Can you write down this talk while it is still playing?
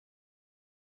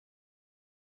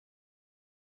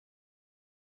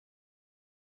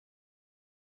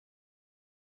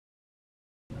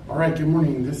All right, good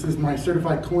morning. This is my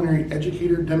Certified Culinary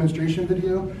Educator demonstration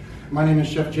video. My name is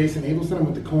Chef Jason Avelson. I'm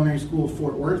with the Culinary School of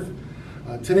Fort Worth.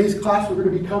 Today's class we're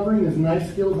going to be covering is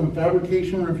Knife Skills and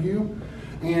Fabrication Review.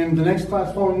 And the next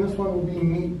class following this one will be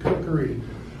Meat Cookery.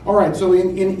 All right, so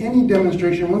in any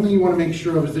demonstration, one thing you want to make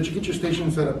sure of is that you get your station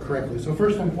set up correctly. So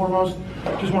first and foremost,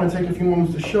 just want to take a few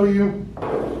moments to show you.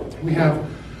 We have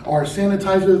our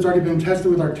sanitizer that's already been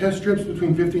tested with our test strips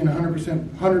between 50 and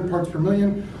 100 parts per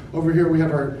million. Over here we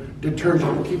have our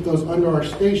detergent. We'll keep those under our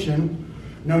station.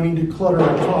 No need to clutter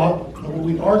our top. But what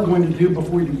we are going to do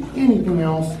before we do anything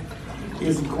else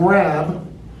is grab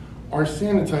our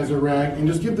sanitizer rag and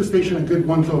just give the station a good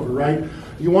once over, right?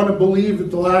 You want to believe that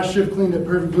the last shift cleaned it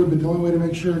perfectly, but the only way to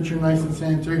make sure that you're nice and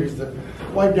sanitary is to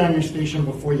wipe down your station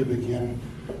before you begin.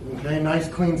 Okay, nice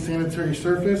clean sanitary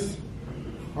surface.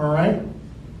 All right.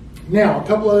 Now, a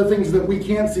couple other things that we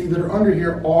can't see that are under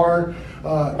here are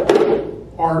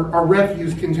our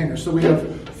refuse containers. So we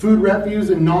have food refuse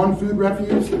and non-food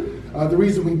refuse. The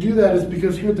reason we do that is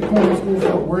because here at the Culinary School of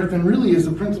Fort Worth, and really as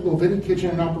the principal of any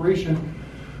kitchen in operation,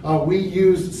 we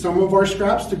use some of our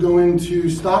scraps to go into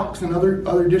stocks and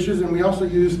other dishes, and we also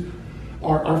use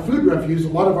our food refuse. A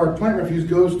lot of our plant refuse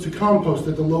goes to compost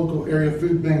at the local area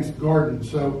food bank's garden.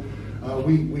 So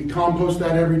we compost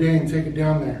that every day and take it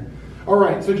down there. All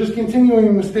right, so just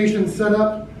continuing the station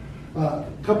setup, a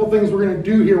couple things we're going to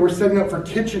do here. We're setting up for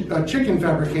chicken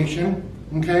fabrication,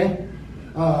 okay?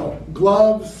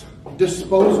 Gloves,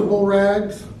 disposable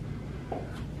rags,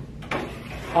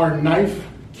 our knife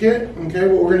kit, okay,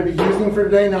 what we're going to be using for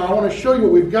today. Now I want to show you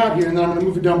what we've got here, and then I'm going to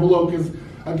move it down below because,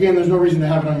 again, there's no reason to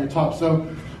have it on your top.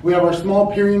 So we have our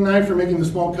small paring knife for making the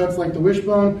small cuts like the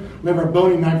wishbone. We have our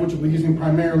boning knife, which we'll be using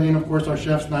primarily, and of course our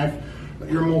chef's knife,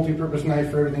 your multi-purpose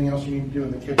knife for everything else you need to do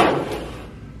in the kitchen.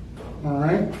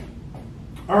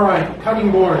 All right,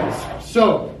 cutting boards.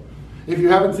 So if you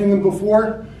haven't seen them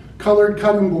before, colored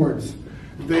cutting boards.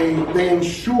 They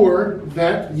ensure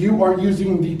that you are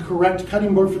using the correct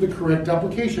cutting board for the correct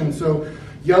application. So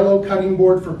yellow cutting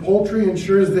board for poultry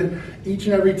ensures that each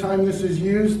and every time this is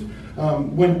used,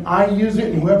 when I use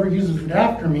it and whoever uses it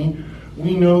after me,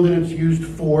 we know that it's used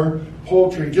for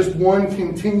poultry. Just one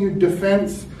continued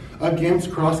defense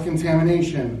against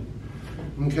cross-contamination.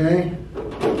 Okay?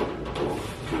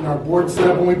 In our board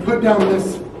setup, when we put down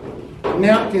this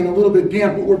napkin a little bit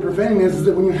damp, what we're preventing is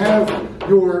that when you have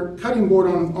your cutting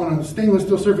board on a stainless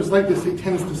steel surface like this, it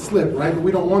tends to slip, right? But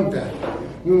we don't want that.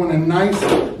 We want a nice,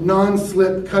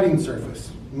 non-slip cutting surface,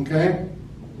 okay?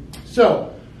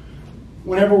 So,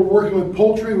 whenever we're working with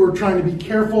poultry, we're trying to be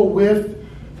careful with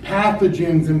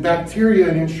pathogens and bacteria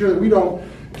and ensure that we don't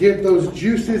get those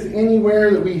juices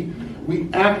anywhere, that we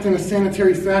act in a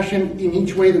sanitary fashion in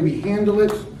each way that we handle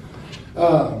it.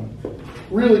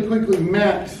 Really quickly,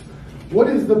 Max, what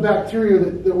is the bacteria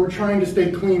that we're trying to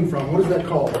stay clean from? What is that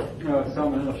called?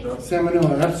 Salmonella, Chef.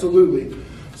 Salmonella, absolutely.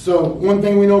 So one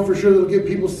thing we know for sure that will get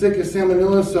people sick is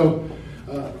salmonella, so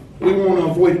we want to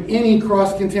avoid any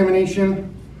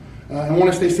cross-contamination and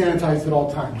want to stay sanitized at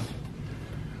all times.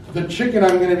 The chicken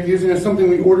I'm going to be using is something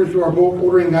we ordered through our bulk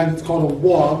ordering guide. It's called a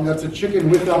wog. That's a chicken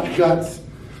without guts.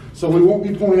 So we won't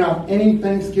be pulling out any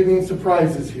Thanksgiving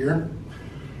surprises here.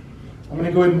 I'm going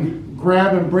to go ahead and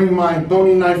grab and bring my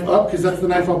boning knife up because that's the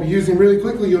knife I'll be using. Really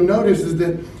quickly, you'll notice is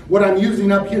that what I'm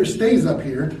using up here stays up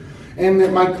here, and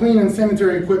that my clean and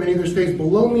sanitary equipment either stays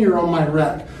below me or on my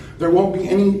rack. There won't be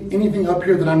anything up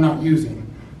here that I'm not using.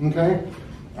 Okay?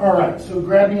 All right, so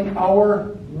grabbing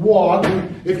our wog.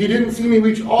 If you didn't see me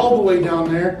reach all the way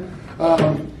down there,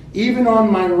 even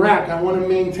on my rack, I want to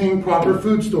maintain proper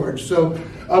food storage. So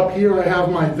up here I have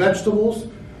my vegetables.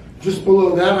 Just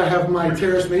below that I have my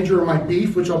terrace major or my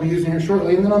beef, which I'll be using here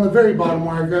shortly. And then on the very bottom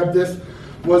where I grabbed this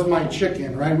was my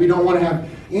chicken, right? We don't want to have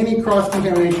any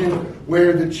cross-contamination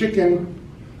where the chicken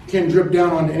can drip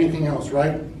down onto anything else,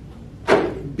 right?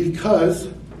 Because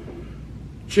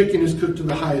chicken is cooked to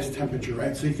the highest temperature,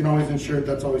 right? So you can always ensure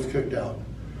that's always cooked out.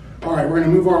 All right, we're going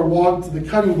to move our wog to the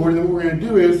cutting board, and then what we're going to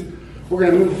do is we're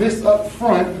going to move this up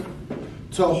front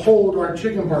to hold our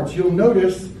chicken parts. You'll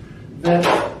notice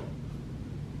that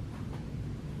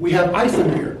we have ice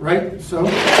in here, right? So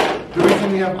the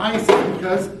reason we have ice is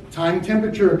because time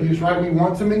temperature abuse, right? We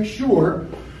want to make sure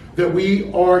that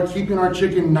we are keeping our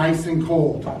chicken nice and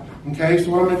cold. Okay,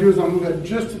 so what I'm going to do is I'll move it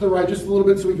just to the right, just a little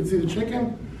bit so we can see the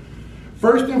chicken.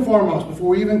 First and foremost, before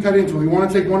we even cut into it, we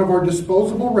want to take one of our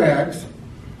disposable rags,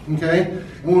 okay,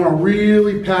 and we want to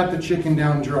really pat the chicken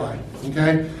down dry,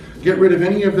 okay? Get rid of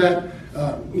any of that,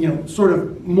 sort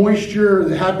of moisture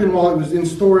that happened while it was in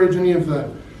storage, any of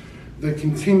the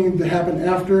continued that happened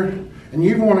after. And you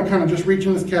even want to kind of just reach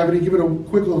in this cavity, give it a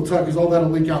quick little tug, because all that'll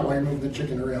leak out while you're moving the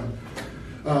chicken around.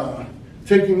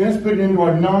 Taking this, put it into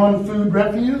our non-food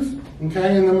refuse,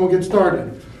 okay, and then we'll get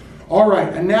started. All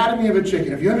right, anatomy of a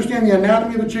chicken. If you understand the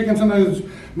anatomy of a chicken, sometimes it's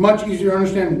much easier to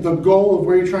understand the goal of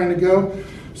where you're trying to go.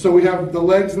 So we have the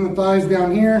legs and the thighs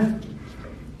down here,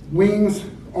 wings,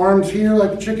 arms here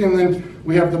like a chicken, and then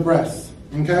we have the breasts,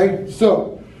 okay?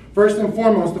 So, first and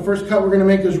foremost, the first cut we're gonna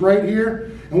make is right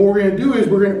here. And what we're gonna do is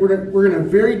we're gonna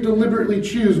very deliberately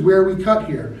choose where we cut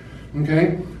here,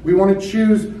 okay? We wanna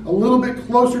choose a little bit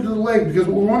closer to the leg, because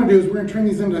what we wanna do is we're gonna turn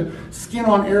these into skin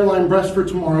on airline breast for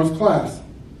tomorrow's class,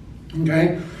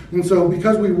 okay? And so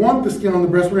because we want the skin on the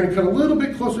breast, we're gonna cut a little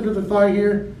bit closer to the thigh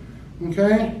here,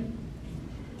 okay?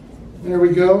 There we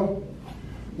go.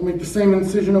 We'll make the same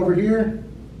incision over here.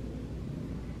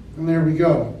 And there we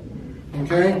go.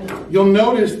 Okay? You'll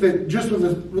notice that just with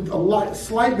a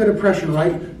slight bit of pressure,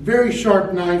 right? Very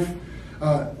sharp knife.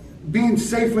 Being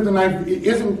safe with a knife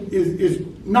is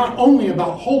not only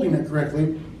about holding it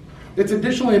correctly, it's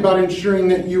additionally about ensuring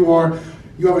that you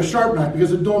have a sharp knife,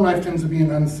 because a dull knife tends to be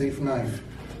an unsafe knife.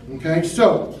 Okay?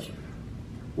 So,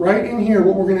 right in here,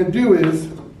 what we're going to do is,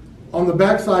 on the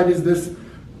back side is this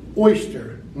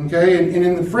oyster, okay, and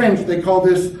in the French they call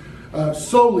this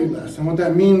solely-less, and what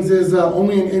that means is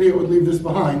only an idiot would leave this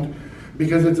behind,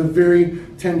 because it's a very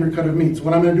tender cut of meat. So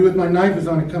what I'm going to do with my knife is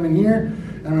I'm going to come in here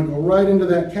and I'm going to go right into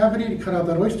that cavity to cut out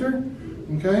that oyster,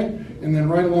 okay, and then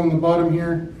right along the bottom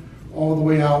here all the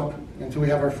way out until we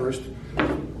have our first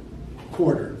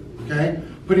quarter, okay,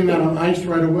 putting that on ice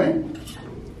right away.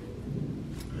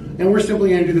 And we're simply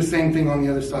going to do the same thing on the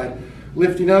other side,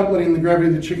 lifting up, letting the gravity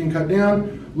of the chicken cut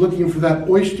down, looking for that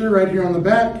oyster right here on the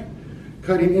back,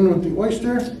 cutting in with the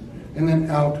oyster, and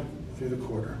then out through the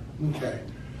quarter. Okay,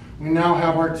 we now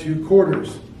have our 2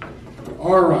 quarters.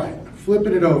 All right,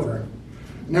 flipping it over.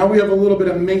 Now we have a little bit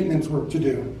of maintenance work to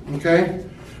do, okay?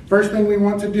 First thing we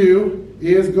want to do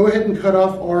is go ahead and cut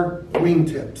off our wing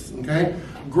tips, okay?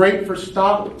 Great for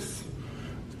stocks.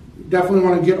 Definitely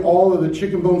want to get all of the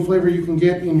chicken bone flavor you can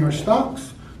get in your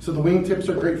stocks. So the wing tips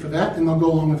are great for that, and they'll go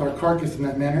along with our carcass in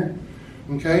that manner.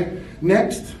 Okay,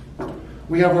 next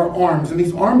we have our arms, and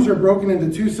these arms are broken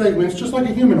into 2 segments, just like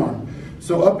a human arm.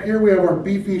 So up here we have our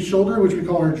beefy shoulder, which we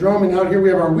call our drum, and out here we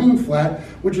have our wing flat,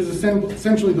 which is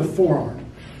essentially the forearm.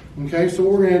 Okay, so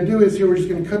what we're going to do is here we're just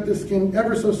going to cut the skin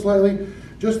ever so slightly,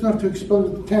 just enough to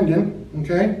expose the tendon.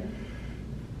 Okay,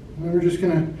 and we're just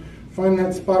going to find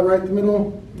that spot right in the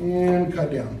middle and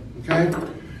cut down. Okay,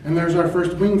 and there's our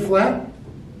first wing flat.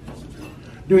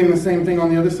 Doing the same thing on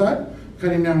the other side.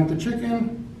 Cutting down with the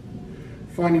chicken,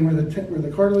 finding where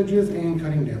the cartilage is, and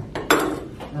cutting down.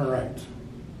 All right.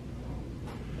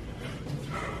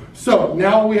 So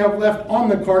now what we have left on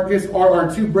the carcass are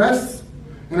our 2 breasts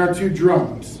and our 2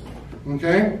 drums.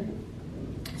 Okay.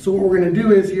 So what we're going to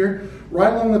do is here,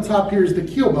 right along the top here is the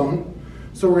keel bone.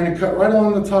 So we're going to cut right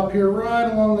along the top here,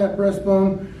 right along that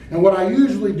breastbone. And what I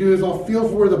usually do is I'll feel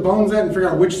for where the bone's at and figure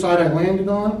out which side I landed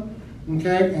on.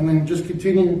 Okay, and then just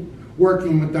continue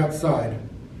working with that side.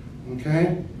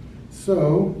 Okay,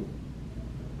 so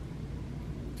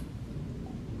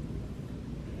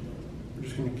we're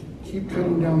just going to keep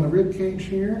cutting down the rib cage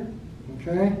here.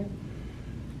 Okay,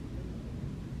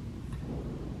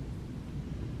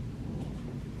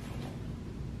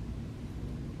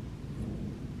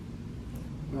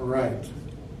 all right.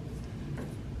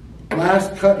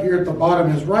 Last cut here at the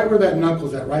bottom is right where that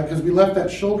knuckle's at, right? Because we left that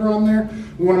shoulder on there.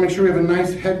 We want to make sure we have a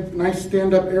nice head, nice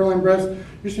stand-up airline breast.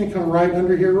 You're just going to come right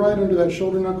under here, right under that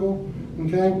shoulder knuckle,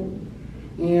 okay?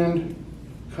 And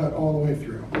cut all the way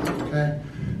through, okay?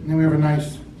 And then we have a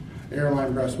nice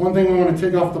airline breast. One thing we want to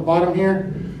take off the bottom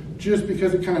here, just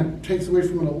because it kind of takes away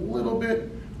from it a little bit,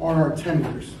 are our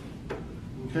tenders,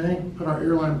 okay? Put our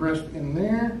airline breast in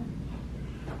there,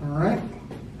 all right?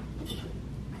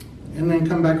 And then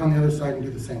come back on the other side and do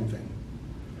the same thing.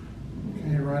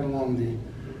 Okay, right along the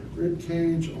rib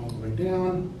cage, all the way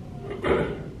down.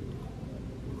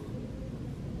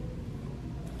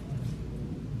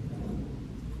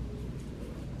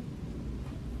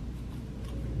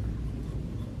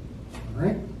 All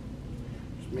right,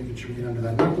 just making sure we get under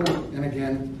that knuckle. And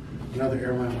again, another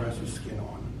airline breast with skin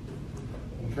on.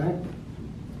 Okay.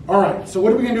 All right, so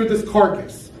what are we gonna do with this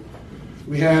carcass?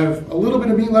 We have a little bit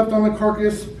of meat left on the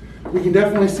carcass. We can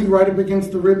definitely see right up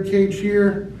against the rib cage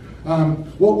here.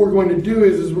 What we're going to do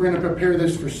is we're going to prepare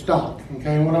this for stock.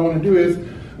 Okay, and what I want to do is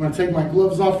I'm going to take my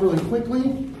gloves off really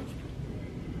quickly,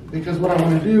 because what I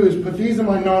want to do is put these in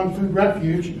my non-food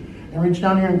refuge and reach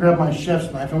down here and grab my chef's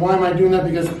knife. And why am I doing that?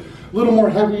 Because a little more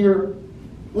heavier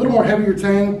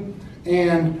tang,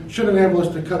 and should enable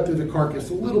us to cut through the carcass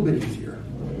a little bit easier.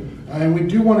 And we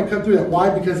do want to cut through that. Why?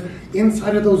 Because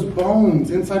inside of those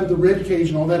bones, inside of the rib cage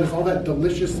and all that is all that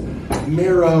delicious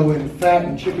marrow and fat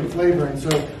and chicken flavor. And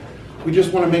so we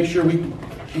just want to make sure we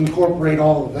incorporate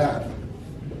all of that.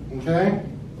 Okay?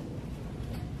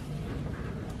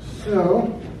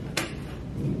 So,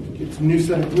 get some new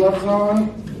set of gloves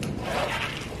on.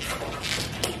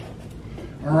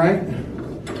 All right.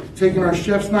 Taking our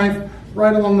chef's knife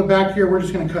right along the back here, we're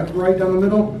just going to cut right down the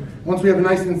middle. Once we have a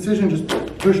nice incision, just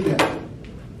push down.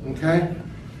 Okay?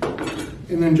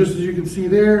 And then just as you can see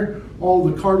there, all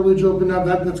the cartilage opened up.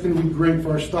 That's going to be great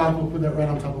for our stock. We'll put that right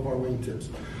on top of our wingtips.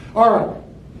 All right.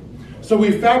 So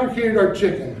we fabricated our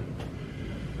chicken.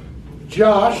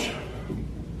 Josh,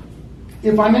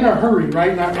 if I'm in a hurry,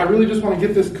 right, and I really just want to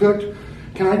get this cooked,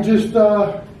 can I just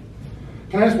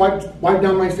wipe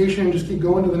down my station and just keep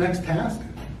going to the next task?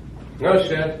 No,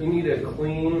 Chef, you need to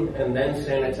clean and then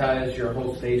sanitize your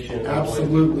whole station.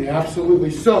 Absolutely, absolutely.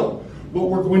 So,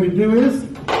 what we're going to do is,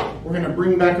 we're going to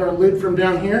bring back our lid from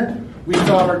down here. We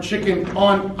still have our chicken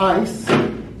on ice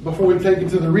before we take it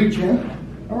to the reach-in.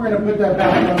 And we're going to put that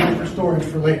back down there for storage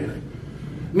for later.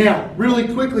 Now,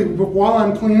 really quickly, while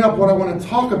I'm cleaning up, what I want to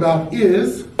talk about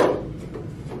is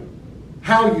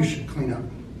how you should clean up,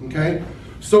 okay?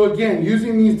 So again,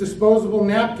 using these disposable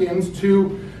napkins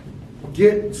to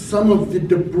get some of the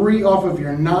debris off of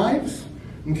your knives,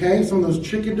 okay? Some of those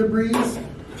chicken debris,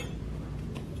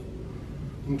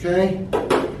 okay?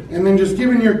 And then just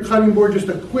giving your cutting board just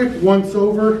a quick once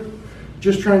over,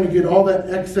 just trying to get all that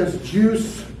excess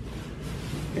juice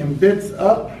and bits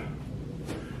up.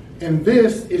 And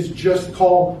this is just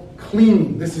called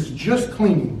cleaning. This is just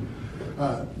cleaning.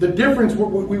 The difference,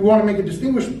 what we want to make a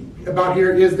distinction about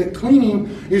here is that cleaning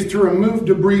is to remove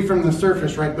debris from the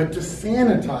surface, right? But to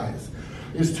sanitize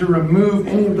is to remove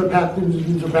any of the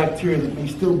pathogens or bacteria that may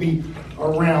still be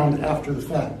around after the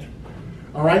fact.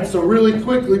 All right, so really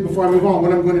quickly before I move on,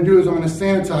 what I'm going to do is I'm going to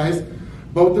sanitize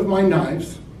both of my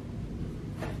knives,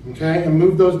 okay, and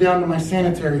move those down to my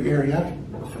sanitary area.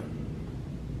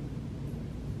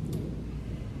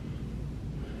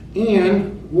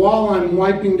 And while I'm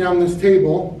wiping down this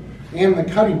table and the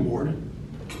cutting board,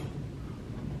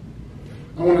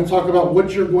 I want to talk about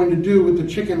what you're going to do with the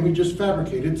chicken we just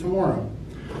fabricated tomorrow.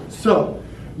 So,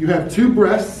 you have 2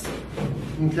 breasts,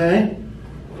 okay?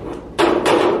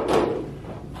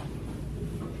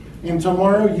 And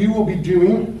tomorrow you will be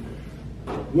doing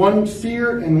 1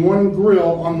 sear and 1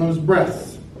 grill on those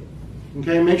breasts.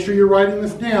 Okay, make sure you're writing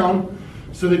this down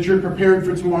so that you're prepared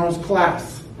for tomorrow's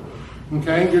class.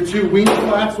 Okay, your 2 wing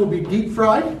flats will be deep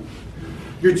fried.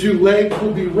 Your 2 legs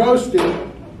will be roasted.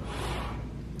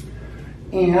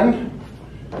 And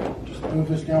just move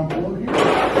this down below here.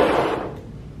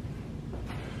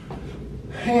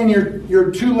 And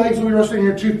your 2 legs will be roasted and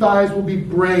your 2 thighs will be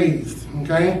braised.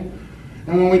 Okay?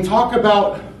 And when we talk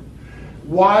about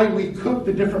why we cook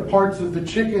the different parts of the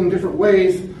chicken different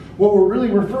ways, what we're really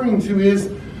referring to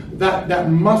is that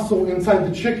muscle inside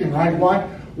the chicken, right?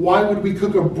 Why would we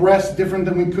cook a breast different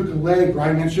than we cook a leg,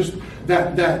 right? And it's just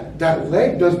that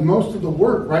leg does most of the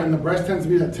work, right? And the breast tends to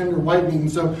be that tender white meat.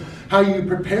 And so how you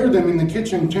prepare them in the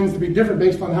kitchen tends to be different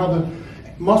based on how the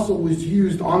muscle was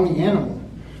used on the animal.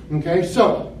 Okay,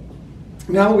 so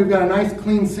now that we've got a nice,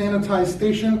 clean, sanitized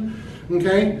station,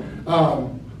 okay,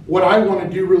 what I want to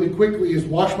do really quickly is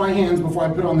wash my hands before I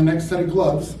put on the next set of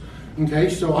gloves. Okay,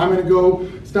 so I'm going to go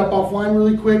step offline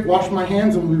really quick, wash my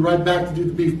hands, and we'll be right back to do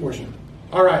the beef portion.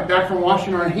 All right, back from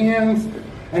washing our hands,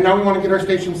 and now we want to get our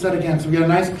station set again. So we got a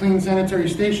nice, clean, sanitary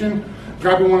station.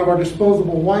 Grabbing one of our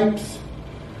disposable wipes,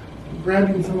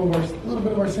 grabbing some of a little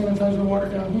bit of our sanitizer water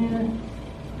down here.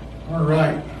 All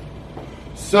right.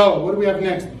 So what do we have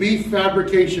next? Beef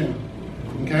fabrication.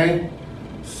 Okay.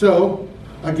 So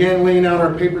again, laying out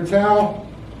our paper towel,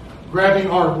 grabbing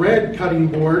our red cutting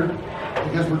board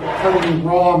because we're cutting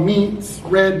raw meats,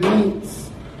 red meats.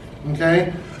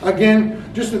 Okay. Again,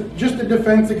 just a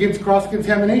defense against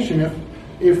cross-contamination.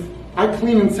 If I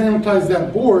clean and sanitize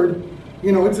that board,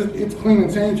 you know, it's clean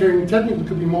and sanitary and technically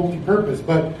could be multi-purpose,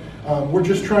 but we're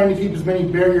just trying to keep as many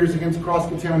barriers against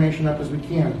cross-contamination up as we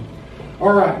can.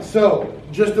 All right, so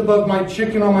just above my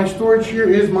chicken on my storage here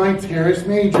is my Terrace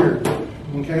Major.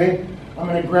 Okay, I'm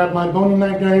going to grab my boning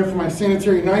knife down here for my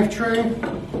sanitary knife tray.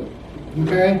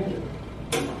 Okay,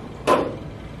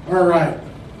 all right.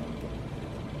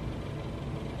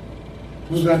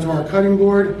 Move that to our cutting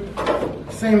board.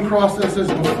 Same process as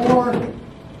before.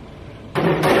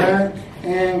 Go back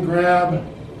and grab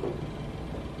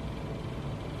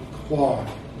claw.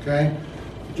 Okay,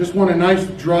 just want a nice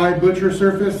dry butcher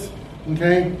surface.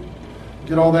 Okay,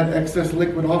 Get all that excess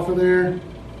liquid off of there,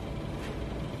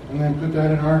 and then put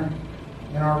that in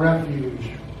our refuge.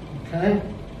 Okay?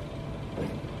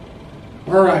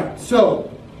 All right,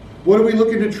 so what are we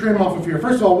looking to trim off of here?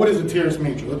 First of all, what is a teres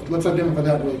major? Let's identify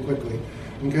that really quickly.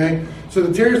 Okay, so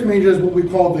the teres major is what we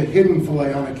call the hidden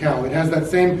fillet on a cow. It has that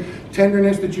same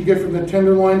tenderness that you get from the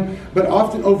tenderloin, but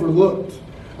often overlooked.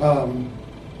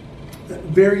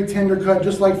 Very tender cut,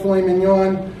 just like filet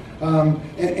mignon.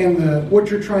 What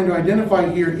you're trying to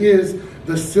identify here is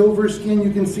the silver skin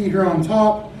you can see here on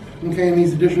top. Okay, and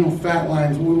these additional fat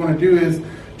lines. What we want to do is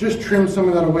just trim some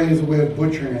of that away as a way of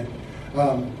butchering it.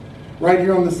 Right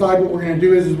here on the side, what we're going to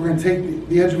do is we're going to take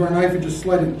the edge of our knife and just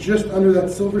slide it just under that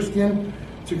silver skin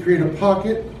to create a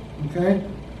pocket, okay?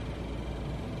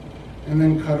 And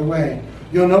then cut away.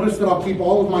 You'll notice that I'll keep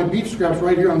all of my beef scraps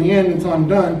right here on the end until I'm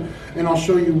done, and I'll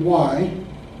show you why.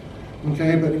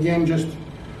 Okay, but again, just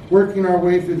working our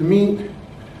way through the meat,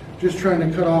 just trying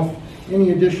to cut off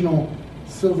any additional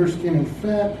silver skin and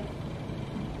fat.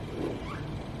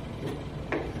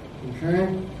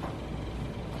 Okay.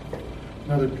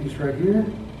 Another piece right here.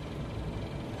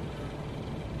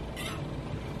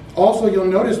 Also, you'll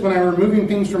notice when I'm removing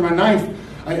things from my knife,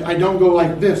 I don't go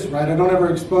like this, right? I don't ever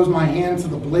expose my hand to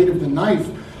the blade of the knife.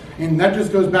 And that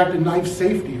just goes back to knife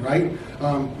safety, right?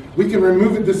 We can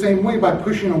remove it the same way by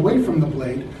pushing away from the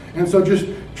blade. And so just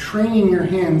training your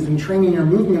hands and training your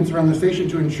movements around the station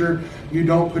to ensure you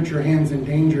don't put your hands in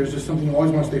danger is just something you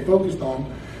always want to stay focused on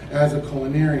as a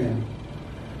culinarian.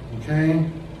 Okay?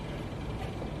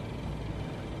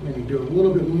 We're going to do a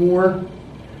little bit more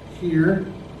here.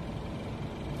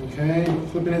 Okay,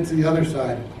 flipping it to the other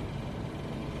side.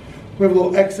 We have a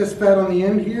little excess fat on the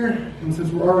end here, and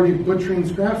since we're already butchering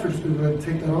scraps, we're just going to go ahead and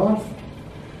take that off.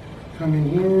 Come in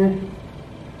here.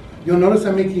 You'll notice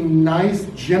I'm making nice,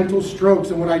 gentle strokes,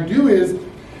 and what I do is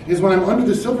when I'm under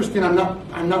the silver skin, I'm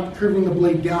not curving the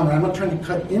blade down, right? I'm not trying to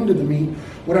cut into the meat.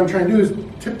 What I'm trying to do is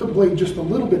tip the blade just a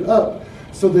little bit up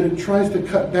so that it tries to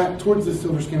cut back towards the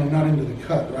silver skin and not into the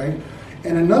cut, right?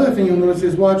 And another thing you'll notice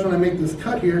is, watch when I make this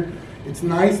cut here, it's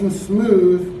nice and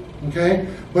smooth, okay?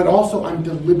 But also I'm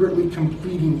deliberately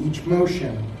completing each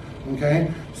motion,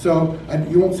 okay? So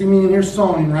you won't see me in here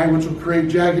sawing, right? Which will create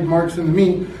jagged marks in the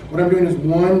meat. What I'm doing is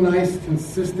one nice,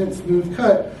 consistent, smooth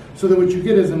cut so that what you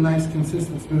get is a nice,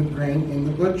 consistent, smooth grain in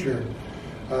the butcher.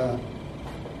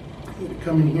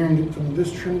 Come in here and get some of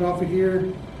this trimmed off of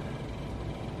here.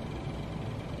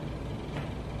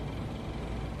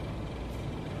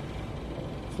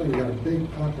 So we got a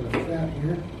big pocket of fat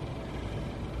here.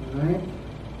 All right.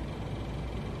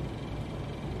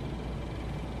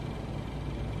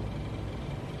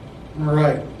 All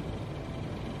right.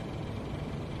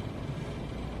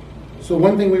 So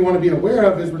one thing we want to be aware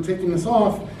of as we're taking this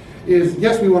off is,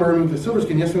 yes, we want to remove the silver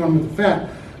skin, yes, we want to remove the fat,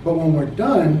 but when we're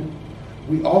done,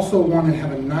 we also want to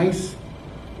have a nice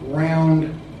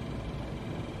round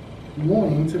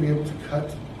loin to be able to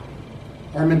cut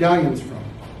our medallions from,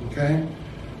 okay?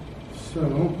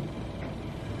 So,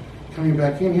 coming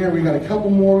back in here, we got a couple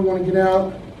more we want to get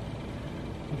out.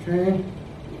 Okay.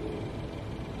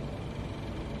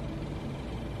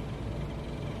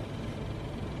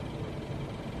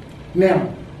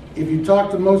 Now, if you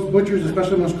talk to most butchers,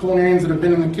 especially most culinarians that have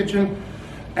been in the kitchen,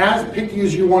 as picky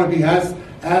as you want to be, as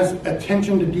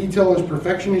attention to detail, as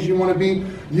perfection as you want to be,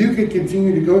 you could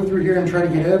continue to go through here and try to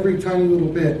get every tiny little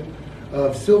bit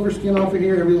of silver skin off of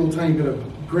here, every little tiny bit of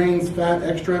grains, fat,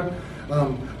 extra.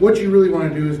 What you really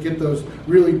want to do is get those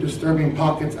really disturbing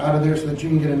pockets out of there so that you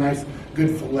can get a nice,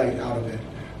 good fillet out of it.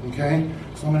 Okay?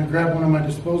 So I'm going to grab one of my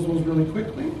disposables really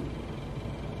quickly.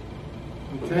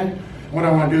 Okay? What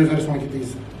I want to do is I just want to get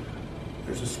these,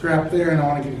 there's a scrap there, and I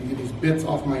want to get these bits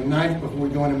off my knife before we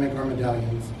go in and make our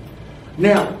medallions.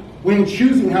 Now, when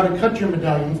choosing how to cut your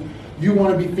medallions, you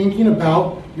want to be thinking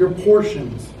about your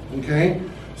portions. Okay?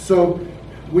 So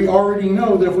we already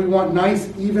know that if we want nice,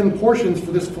 even portions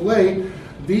for this fillet,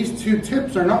 these two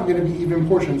tips are not going to be even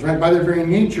portions, right? By their very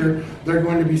nature, they're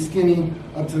going to be skinny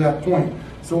up to that point.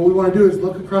 So what we want to do is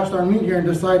look across our meat here and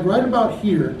decide right about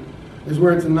here is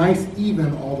where it's a nice,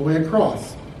 even all the way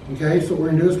across. Okay, so what we're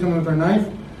going to do is come in with our knife,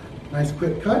 nice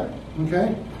quick cut,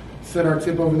 okay? Set our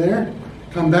tip over there,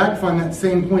 come back, find that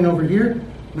same point over here,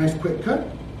 nice quick cut,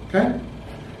 okay?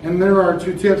 And there are our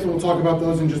two tips, and we'll talk about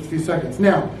those in just a few seconds.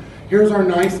 Now, here's our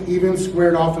nice, even,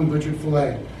 squared off and butchered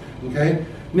fillet, okay?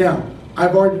 Now,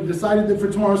 I've already decided that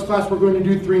for tomorrow's class, we're going to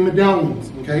do 3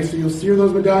 medallions, okay? So you'll sear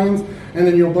those medallions, and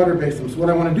then you'll butter baste them. So what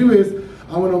I want to do is,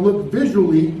 I want to look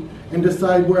visually and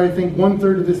decide where I think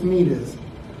 1/3 of this meat is,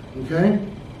 okay?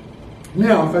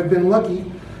 Now, if I've been lucky,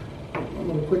 a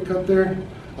little quick cut there,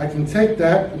 I can take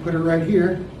that and put it right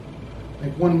here,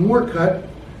 Make one more cut,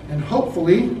 and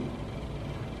hopefully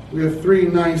we have 3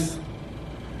 nice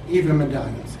even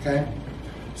medallions, okay?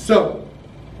 So,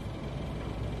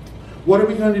 what are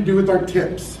we going to do with our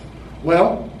tips?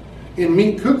 Well, in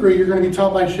meat cookery, you're going to be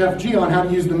taught by Chef G on how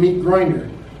to use the meat grinder.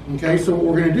 Okay, so what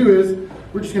we're going to do is,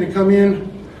 we're just going to come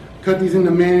in, cut these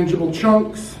into manageable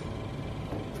chunks,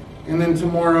 and then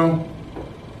tomorrow,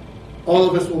 all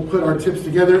of us will put our tips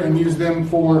together and use them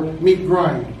for meat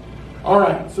grind. All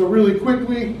right, so really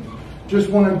quickly, just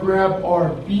want to grab our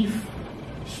beef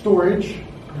storage,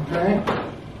 okay?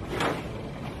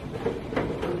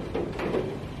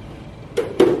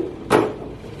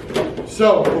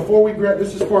 So, before we grab,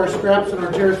 this is for our scraps and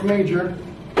our terrace major,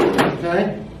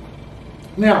 okay?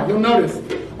 Now, you'll notice,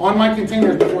 on my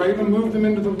containers, before I even move them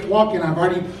into the walk-in, I've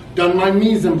already done my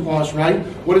mise en place, right?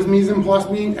 What does mise en place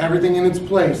mean? Everything in its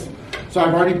place. So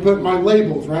I've already put my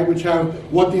labels, right, which have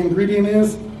what the ingredient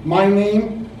is, my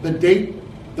name, the date,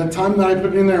 the time that I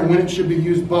put it in there, and when it should be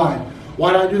used by.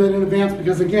 Why do I do that in advance?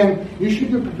 Because again, you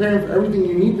should be preparing for everything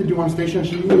you need to do on station,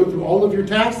 so you can go through all of your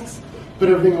tasks, put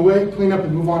everything away, clean up,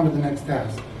 and move on to the next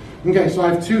task. Okay, so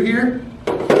I have 2 here.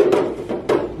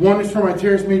 One is for my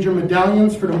terrace major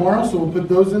medallions for tomorrow, so we'll put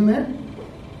those in there.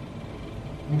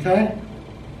 Okay?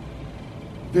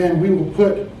 Then we will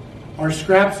put our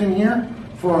scraps in here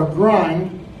for our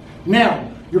grind.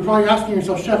 Now, you're probably asking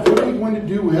yourself, Chef, what are we going to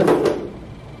do with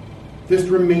this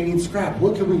remaining scrap?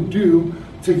 What can we do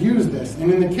to use this?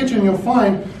 And in the kitchen, you'll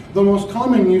find the most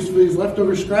common use for these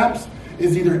leftover scraps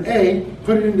is either A,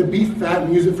 put it into beef fat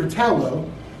and use it for tallow,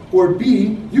 or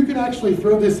B, you can actually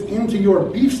throw this into your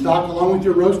beef stock along with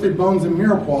your roasted bones and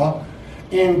mirepoix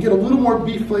and get a little more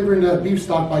beef flavor into that beef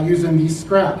stock by using these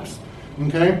scraps,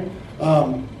 okay?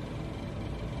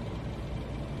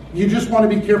 You just want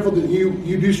to be careful that you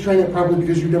do strain it properly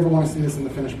because you never want to see this in the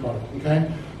finished product,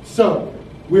 okay? So,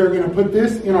 we are going to put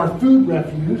this in our food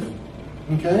refuse,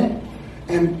 okay?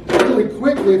 And really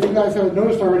quickly, if you guys haven't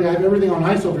noticed already, I have everything on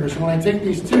ice over here. So when I take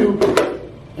these 2,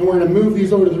 and we're going to move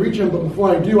these over to the reach-in, but before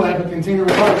I do, I have a container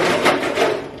of ice.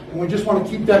 And we just want to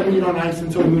keep that meat on ice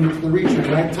until we move it to the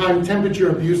reach-in, right? Time, temperature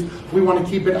abuse, we want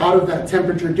to keep it out of that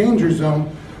temperature danger zone,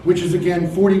 which is again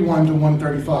 41 to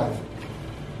 135.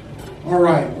 All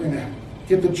right, we're going to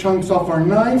get the chunks off our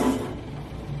knife,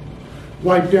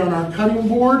 wipe down our cutting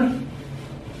board.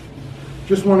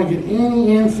 Just want to get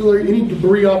any ancillary, any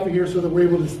debris off of here so that we're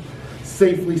able to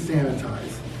safely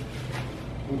sanitize.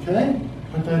 Okay,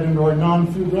 put that into our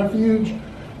non-food refuge.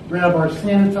 Grab our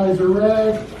sanitizer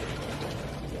rag.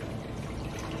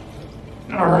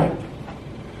 All right.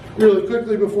 Really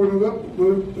quickly before we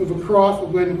move across,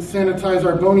 we'll go ahead and sanitize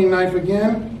our boning knife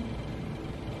again.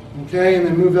 Okay, and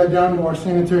then move that down to our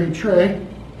sanitary tray.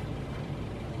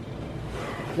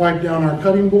 Wipe down our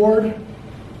cutting board.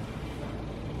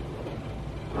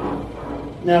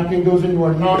 Napkin goes into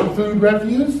our non-food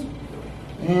refuse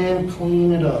and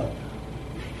clean it up.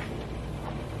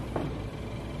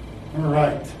 All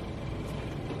right.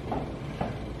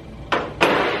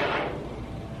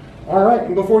 All right,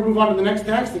 and before we move on to the next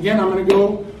task, again, I'm going to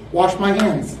go wash my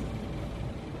hands.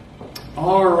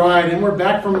 All right, and we're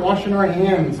back from washing our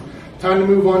hands. Time to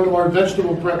move on to our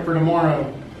vegetable prep for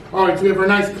tomorrow. All right, so we have our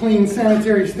nice clean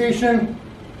sanitary station.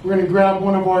 We're going to grab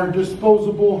one of our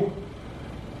disposable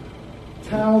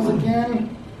towels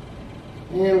again,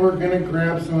 and we're going to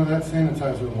grab some of that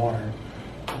sanitizer water.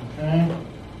 Okay.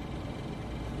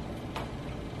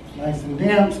 Nice and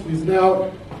damp, squeeze it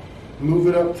out, move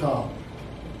it up top.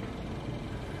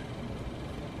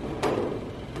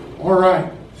 All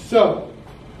right, so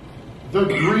the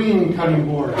green cutting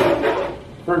board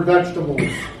for vegetables.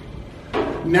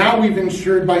 Now we've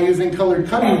ensured by using colored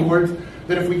cutting boards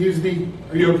that if we use the,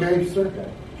 are you okay, sir? Okay.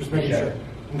 Just making sure.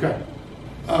 Okay.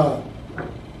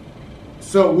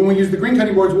 So when we use the green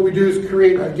cutting boards, what we do is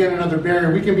create, again, another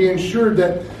barrier. We can be ensured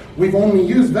that we've only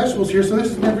used vegetables here, so this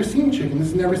has never seen chicken,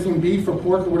 this has never seen beef or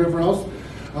pork or whatever else.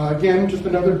 Again, just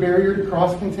another barrier to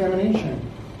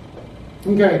cross-contamination.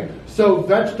 Okay, so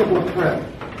vegetable prep,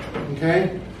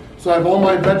 okay? So I have all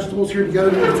my vegetables here together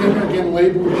in the container, again,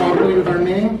 labeled properly with our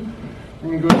name. I'm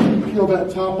going to go ahead and peel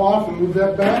that top off and move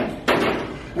that back.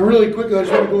 And really quickly, I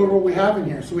just want to go over what we have in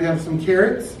here. So we have some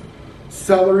carrots,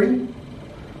 celery,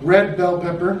 red bell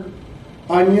pepper,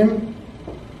 onion,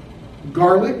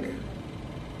 garlic,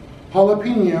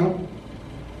 jalapeno,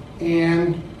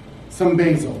 and some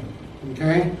basil,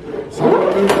 okay? So I'm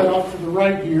going to move that off to the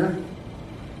right here,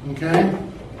 okay?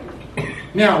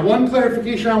 Now, one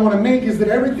clarification I want to make is that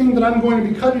everything that I'm going to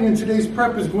be cutting in today's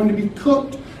prep is going to be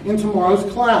cooked in tomorrow's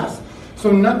class.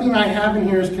 So nothing I have in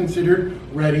here is considered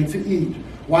ready to eat.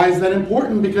 Why is that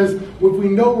important? Because if we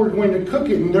know we're going to cook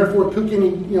it and therefore cook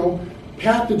any,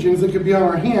 pathogens that could be on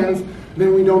our hands,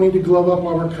 then we don't need to glove up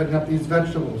while we're cutting up these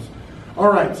vegetables.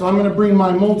 All right, so I'm going to bring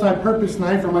my multi-purpose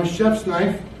knife or my chef's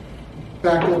knife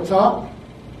back up top,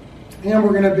 and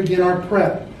we're going to begin our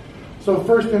prep. So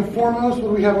first and foremost, what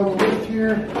do we have on the list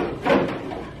here?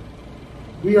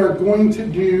 We are going to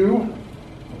do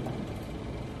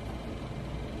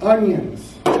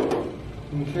onions.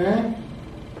 Okay?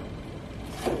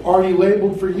 Already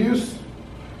labeled for use.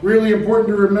 Really important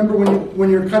to remember when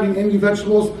you're cutting any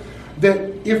vegetables that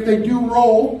if they do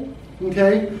roll,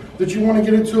 okay, that you want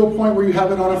to get it to a point where you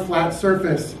have it on a flat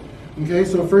surface. Okay,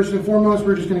 so first and foremost,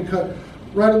 we're just going to cut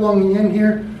right along the end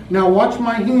here. Now watch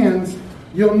my hands.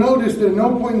 You'll notice that at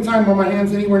no point in time are my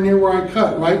hands anywhere near where I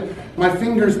cut, right? My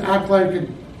fingers act like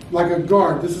a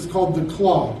guard. This is called the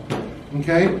claw.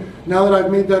 Okay, now that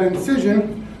I've made that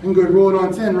incision, I can go roll it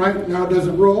on 10, right? Now it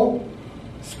doesn't roll.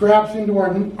 Scraps into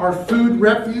our food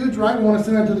refuge, right? We want to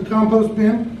send that to the compost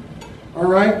bin, all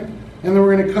right? And then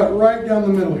we're going to cut right down the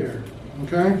middle here,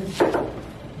 okay?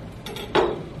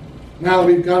 Now that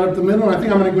we've got up the middle, I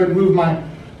think I'm going to go ahead and move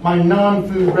my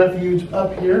non-food refuge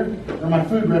up here, or my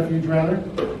food refuge rather,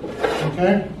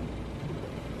 okay?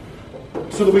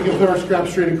 So that we can put our scraps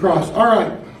straight across. All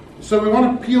right, so we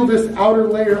want to peel this outer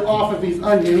layer off of these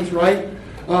onions, right?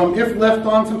 If left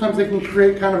on, sometimes they can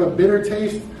create kind of a bitter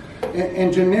taste.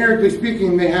 And generically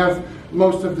speaking, they have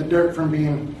most of the dirt from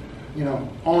being,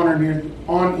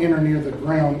 on in or near the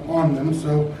ground on them.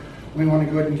 So we want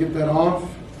to go ahead and get that off.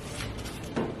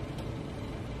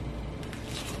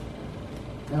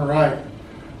 All right,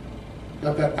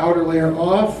 got that outer layer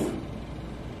off.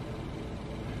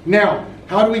 Now,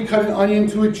 how do we cut an onion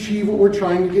to achieve what we're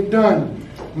trying to get done?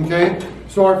 Okay,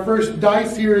 so our first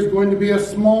dice here is going to be a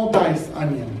small dice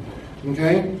onion.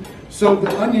 Okay. So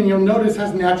the onion, you'll notice,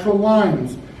 has natural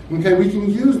lines. Okay, we can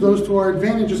use those to our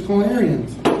advantage as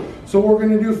culinarians. So what we're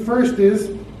going to do first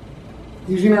is,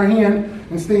 using our hand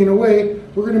and staying away,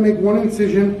 we're going to make one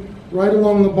incision right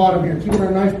along the bottom here, keeping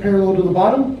our knife parallel to the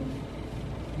bottom.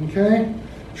 Okay,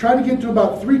 try to get to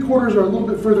about 3/4 or a little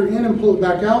bit further in and pull it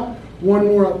back out. One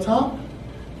more up top,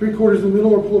 3/4 in the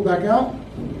middle, or pull it back out.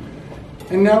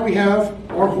 And now we have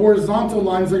our horizontal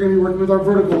lines that are going to be working with our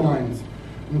vertical lines.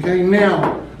 Okay,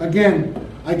 now, again,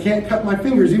 I can't cut my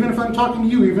fingers, even if I'm talking to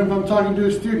you, even if I'm talking to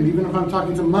a student, even if I'm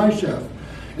talking to my chef.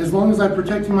 As long as I'm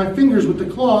protecting my fingers with the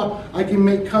claw, I can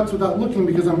make cuts without looking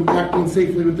because I'm acting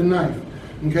safely with the knife.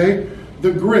 Okay?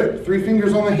 The grip, 3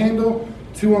 fingers on the handle,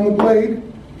 2 on the blade,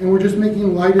 and we're just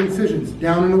making light incisions,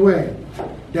 down and away,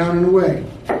 down and away.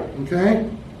 Okay?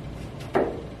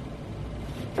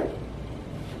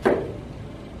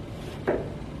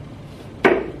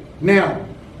 Now,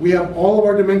 we have all of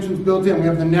our dimensions built in. We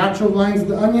have the natural lines of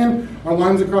the onion, our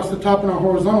lines across the top, and our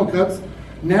horizontal cuts.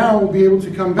 Now we'll be able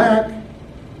to come back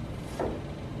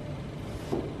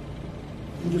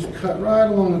and just cut right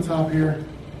along the top here.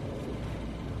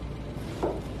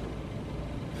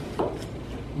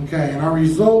 Okay, and our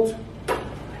result,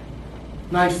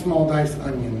 nice small diced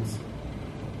onions.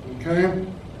 Okay.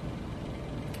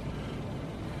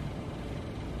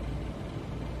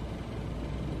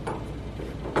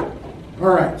 All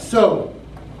right, so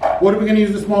what are we going to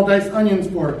use the small diced onions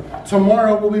for?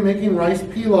 Tomorrow we'll be making rice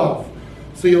pilaf.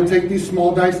 So you'll take these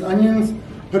small diced onions,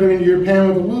 put them into your pan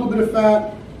with a little bit of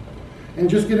fat, and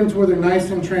just get them to where they're nice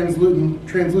and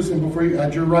translucent before you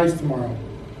add your rice tomorrow.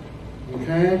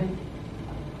 Okay?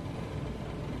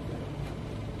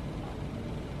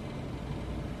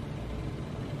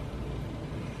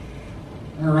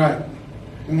 All right,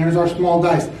 and there's our small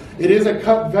dice. It is a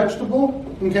cut vegetable,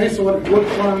 okay, so what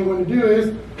I'm going to do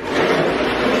is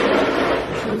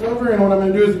shift this over, and what I'm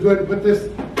going to do is go ahead and put this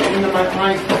into my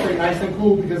ice to stay nice and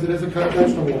cool because it is a cut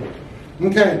vegetable.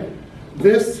 Okay,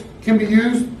 this can be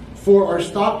used for our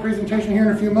stock presentation here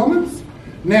in a few moments.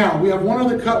 Now, we have one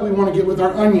other cut we want to get with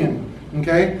our onion,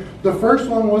 okay? The first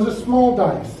one was a small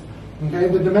dice, okay?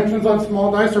 The dimensions on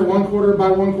small dice are 1/4 by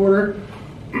 1/4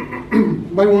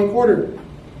 by 1/4.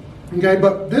 Okay,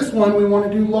 but this one we want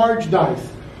to do large dice.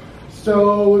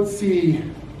 So let's see.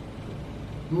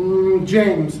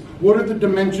 James, what are the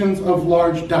dimensions of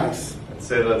large dice? I'd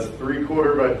say that's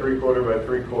 3/4 by 3/4 by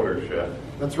 3/4, Chef.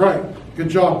 That's right. Good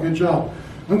job, good job.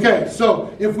 Okay, so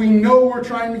if we know we're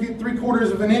trying to get 3/4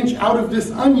 of an inch out of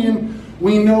this onion,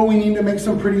 we know we need to make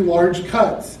some pretty large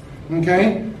cuts.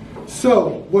 Okay?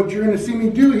 So what you're going to see me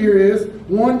do here is,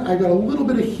 one, I got a little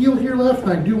bit of heel here left,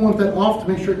 and I do want that off to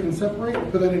make sure it can separate.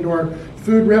 Put that into our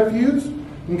food refuse.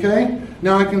 Okay?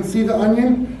 Now I can see the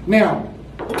onion. Now,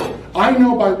 I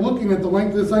know by looking at the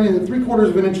length of this onion that 3/4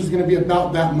 of an inch is going to be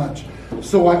about that much.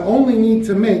 So I only need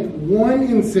to make one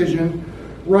incision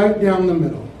right down the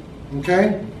middle,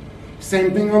 okay?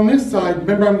 Same thing on this side.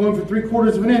 Remember, I'm going for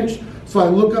 3/4 of an inch. So I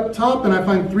look up top and I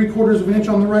find 3/4 of an inch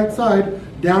on the right side,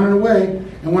 down and away.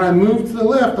 And when I move to the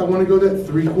left, I want to go that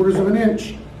 3/4 of an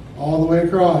inch all the way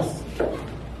across.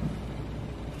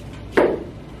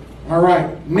 All right,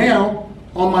 now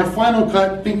on my final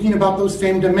cut, thinking about those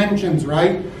same dimensions,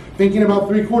 right? Thinking about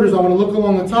 3/4, I want to look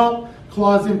along the top,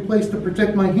 claws in place to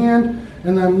protect my hand,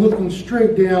 and then I'm looking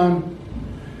straight down.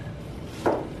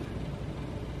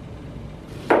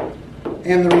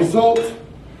 And the result,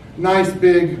 nice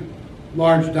big,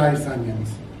 large dice onions,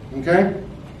 okay?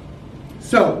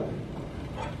 So,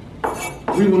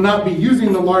 we will not be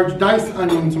using the large dice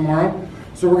onion tomorrow,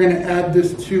 so we're going to add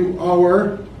this to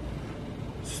our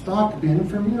stock bin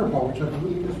for Miracle, which I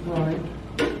believe is right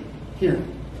here.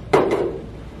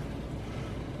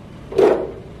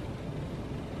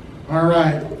 All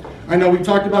right. I know we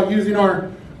talked about using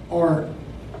our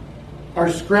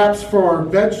scraps for our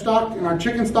veg stock and our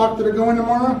chicken stock that are going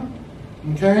tomorrow.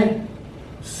 Okay?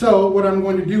 So what I'm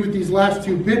going to do with these last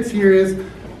two bits here is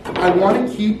I want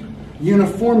to keep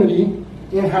uniformity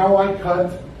in how I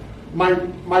cut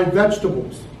my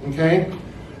vegetables. Okay?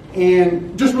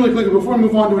 And just really quickly, before we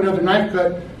move on to another knife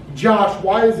cut, Josh,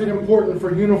 why is it important for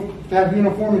to have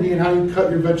uniformity in how you cut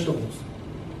your vegetables?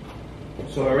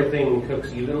 So everything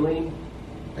cooks evenly?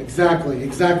 Exactly,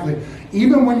 exactly.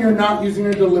 Even when you're not using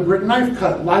a deliberate knife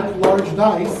cut, like large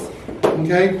dice,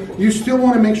 okay, you still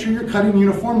want to make sure you're cutting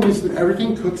uniformly so that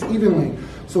everything cooks evenly.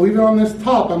 So even on this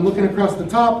top, I'm looking across the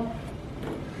top,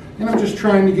 and I'm just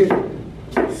trying to get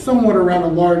somewhat around a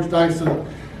large dice so that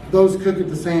those cook at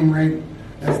the same rate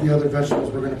as the other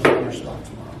vegetables we're going to put in our stock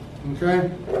tomorrow, okay?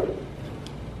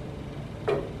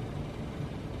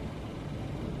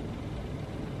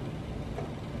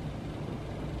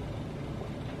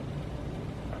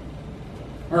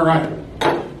 All right,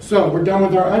 so we're done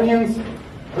with our onions.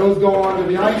 Those go on to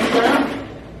the ice scrap,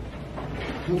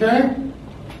 okay?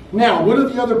 Now, what are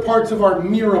the other parts of our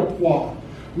mirepoix?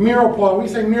 Mirepoix, we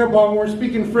say mirepoix when we're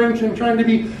speaking French and trying to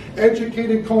be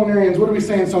educated culinarians. What are we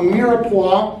saying? So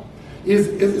mirepoix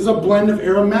is a blend of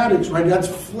aromatics, right? That's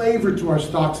flavor to our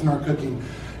stocks and our cooking.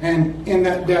 And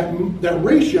that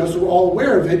ratio, so we're all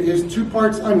aware of it, is 2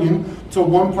 parts onion to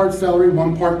 1 part celery,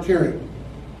 1 part carrot.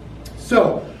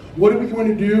 So, what are we going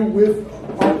to do with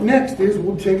our next is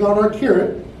we'll take out our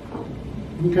carrot,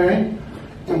 okay?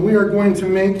 And we are going to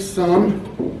make some,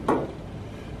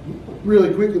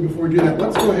 really quickly before we do that,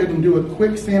 let's go ahead and do a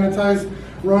quick sanitize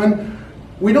run.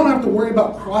 We don't have to worry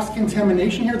about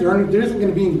cross-contamination here. There isn't going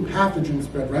to be any pathogen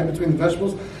spread, right, between the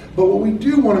vegetables. But what we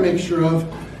do want to make sure of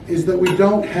is that we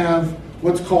don't have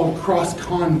what's called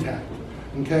cross-contact,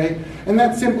 okay? And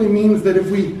that simply means that if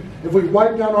we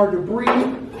wipe down our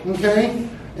debris, okay,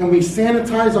 and we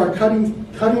sanitize our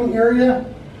cutting area,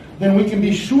 then we can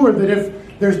be sure that if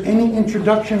there's any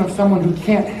introduction of someone who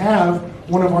can't have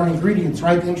one of our ingredients,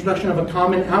 right, the introduction of a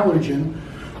common allergen,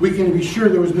 we can be sure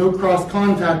there was no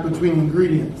cross-contact between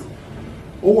ingredients.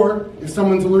 Or if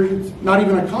someone's allergic, not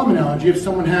even a common allergy, if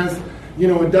someone has,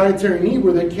 a dietary need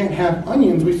where they can't have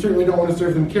onions, we certainly don't want to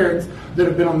serve them carrots that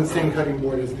have been on the same cutting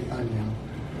board as the onion.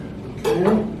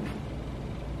 Okay.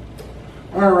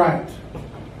 All right.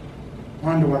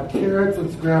 On to our carrots.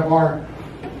 Let's grab our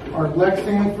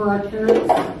Lexan for our carrots.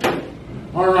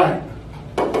 All right.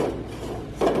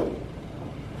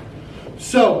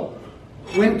 So,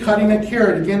 when cutting a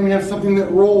carrot, again, we have something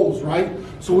that rolls, right?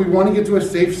 So we want to get to a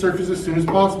safe surface as soon as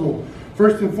possible.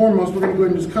 First and foremost, we're going to go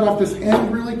ahead and just cut off this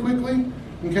end really quickly,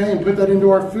 okay, and put that into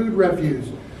our food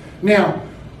refuse. Now,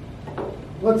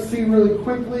 let's see really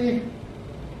quickly.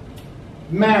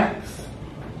 Max,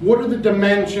 what are the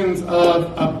dimensions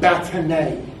of a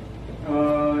bâtonnet?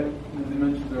 The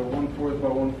dimensions are 1/4 by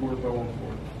 1/4 by 1/4.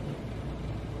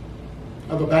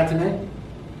 Of a bâtonnet?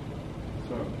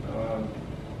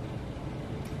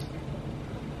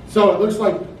 So it looks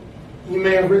like you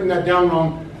may have written that down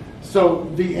wrong. So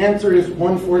the answer is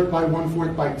 1/4 by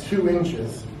 1/4 by 2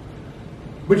 inches,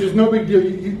 which is no big deal.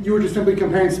 You were just simply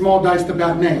comparing small dice to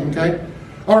bâtonnet, okay?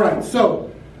 All right, so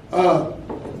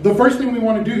the first thing we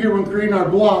want to do here when creating our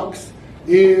blocks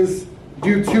is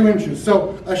do 2 inches.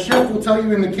 So a chef will tell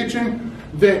you in the kitchen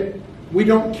that we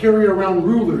don't carry around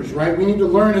rulers, right? We need to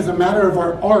learn as a matter of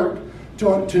our art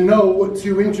to know what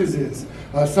 2 inches is.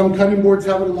 Some cutting boards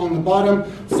have it along the bottom.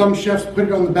 Some chefs put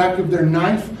it on the back of their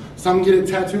knife. Some get it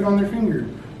tattooed on their finger,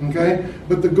 okay?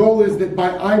 But the goal is that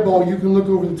by eyeball, you can look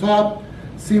over the top,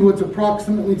 see what's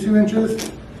approximately 2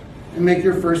 inches, and make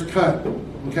your first cut,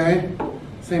 okay?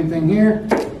 Same thing here.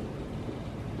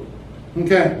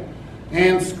 Okay,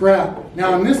 and scrap.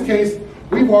 Now in this case,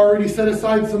 we've already set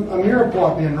aside a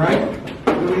mirepoix bin, right?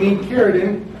 And we need carrot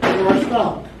in for our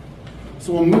stock.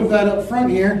 So we'll move that up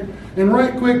front here. And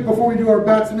right quick, before we do our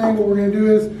bâtonnet, what we're going to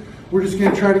do is we're just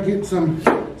going to try to get some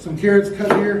carrots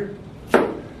cut here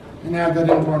and add that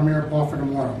into our mirepoix for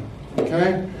tomorrow.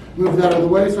 Okay? Move that out of the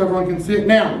way so everyone can see it.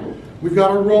 Now, we've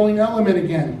got our rolling element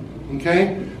again.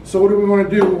 Okay? So what do we want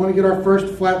to do? We want to get our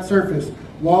first flat surface.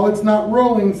 While it's not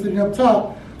rolling, sitting up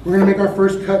top, we're going to make our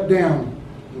first cut down.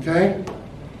 Okay?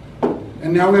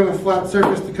 And now we have a flat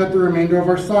surface to cut the remainder of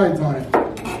our sides on it.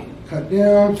 Cut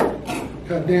down,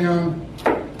 cut down,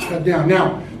 cut down.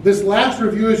 Now, this last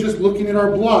review is just looking at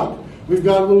our block. We've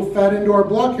got a little fat into our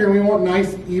block here, and we want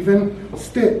nice, even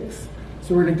sticks.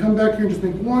 So we're going to come back here and just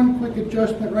make one quick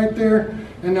adjustment right there,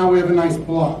 and now we have a nice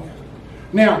block.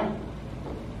 Now,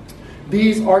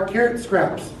 these are carrot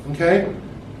scraps, okay?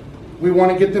 We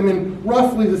want to get them in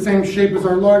roughly the same shape as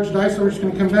our large dice, so we're just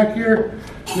going to come back here,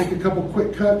 make a couple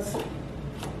quick cuts.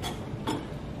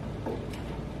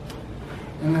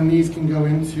 And then these can go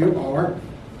into our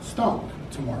stock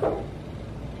tomorrow.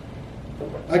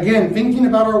 Again, thinking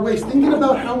about our waste, thinking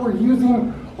about how we're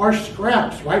using our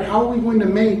scraps, right? How are we going to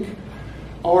make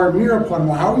our mirepoix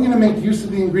tomorrow? How are we going to make use of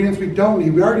the ingredients we don't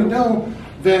need? We already know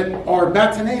that our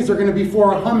bâtonnets are going to be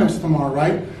for our hummus tomorrow,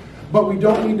 right? But we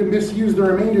don't need to misuse the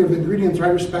remainder of the ingredients,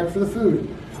 right? Respect for the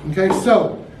food. Okay,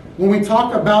 so when we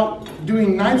talk about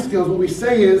doing knife skills, what we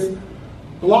say is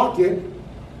block it,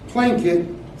 plank it,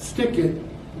 stick it,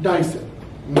 dice it.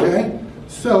 Okay,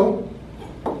 so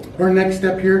our next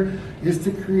step here is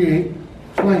to create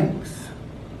planks.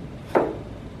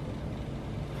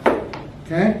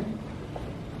 Okay,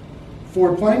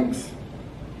 4 planks.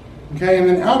 Okay, and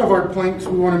then out of our planks,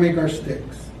 we want to make our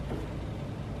sticks.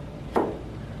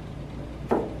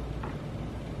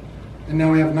 And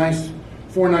now we have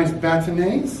 4 nice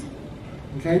bâtonnets.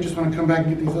 Okay, just want to come back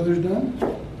and get these others done.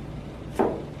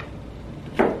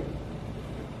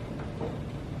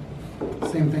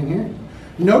 Same thing here.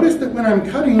 Notice that when I'm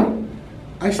cutting,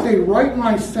 I stay right in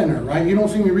my center, right? You don't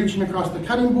see me reaching across the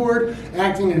cutting board,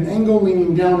 acting at an angle,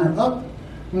 leaning down or up,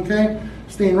 okay?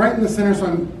 Staying right in the center, so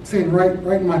I'm staying right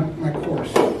in my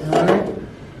course, all right?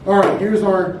 All right, here's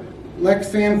our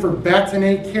Lexan for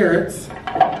bâtonnet carrots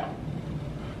that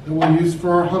we'll use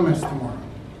for our hummus tomorrow,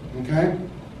 okay?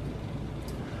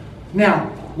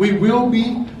 Now, we will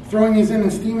be throwing these in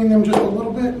and steaming them just a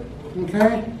little bit,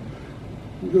 okay?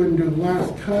 We'll go ahead and do the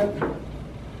last cut.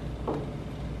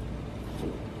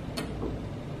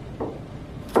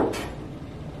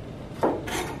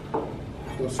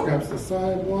 Those scraps the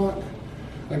side block.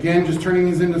 Again, just turning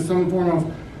these into some form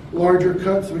of larger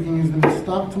cuts so we can use them as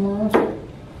stock tomorrow.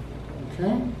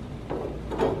 Okay.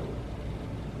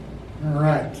 All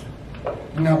right.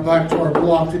 And now back to our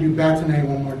block to do bâtonnet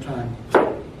one more time.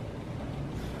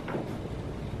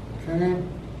 Okay.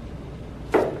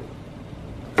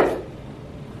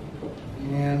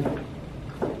 And,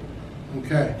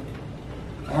 okay.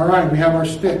 All right, we have our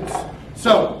sticks.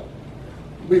 So,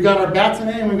 we've got our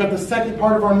bâtonnet and we've got the second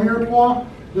part of our mirepoix.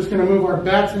 Just going to move our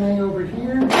bâtonnet over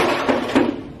here.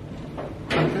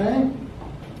 Okay.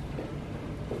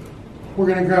 We're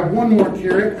going to grab one more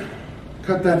carrot,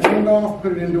 cut that end off,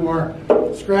 put it into our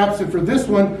scraps. And for this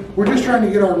one, we're just trying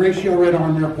to get our ratio right on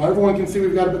our mirepoix. Everyone can see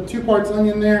we've got about 2 parts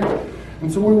onion there.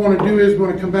 And so what we want to do is we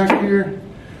want to come back here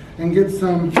and get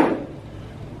some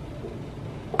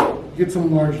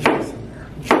large dice in there.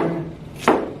 Okay.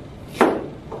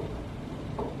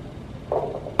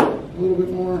 A little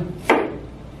bit more.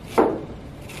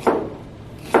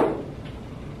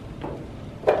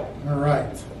 All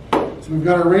right. So we've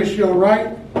got our ratio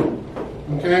right.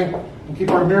 Okay. And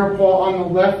keep our mirepoix on the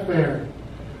left there.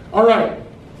 All right.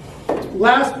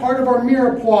 Last part of our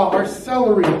mirepoix, our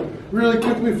celery. Really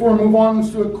quickly before we move on,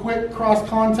 let's do a quick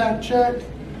cross-contact check.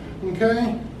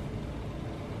 Okay.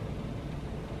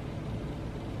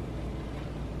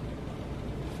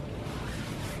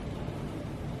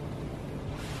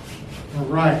 All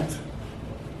right.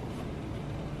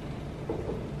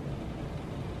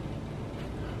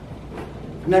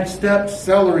 Next step,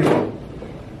 celery.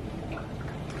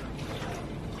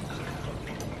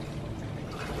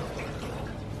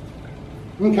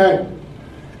 Okay.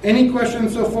 Any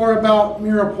questions so far about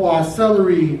mirepoix,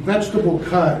 celery, vegetable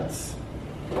cuts?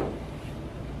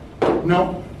 No?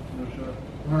 No shot.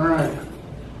 All right.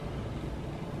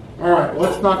 All right,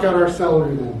 let's knock out our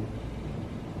celery then.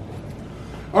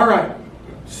 All right.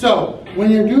 So,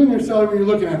 when you're doing your celery, you're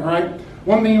looking at it, right?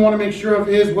 One thing you want to make sure of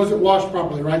is, was it washed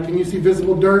properly, right? Can you see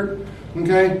visible dirt?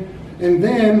 Okay? And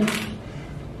then,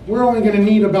 we're only going to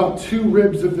need about 2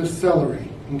 ribs of this celery,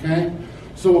 okay?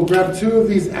 So we'll grab 2 of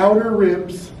these outer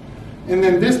ribs, and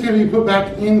then this can be put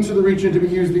back into the region to be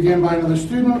used again by another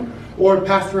student or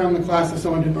passed around the class if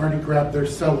someone didn't already grab their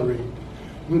celery.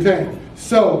 Okay,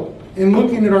 so in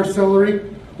looking at our celery,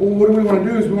 well, what do we want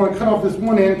to do is we want to cut off this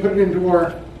one end, put it into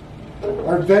our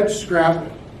veg scrap,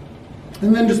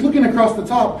 and then just looking across the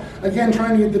top, again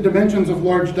trying to get the dimensions of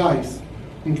large dice.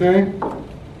 Okay,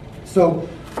 so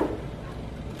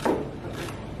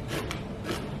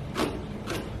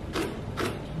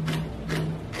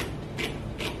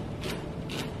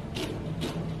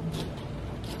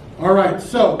all right,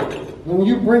 so when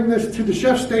you bring this to the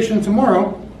chef's station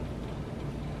tomorrow,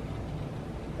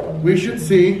 we should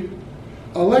see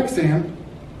a Lexan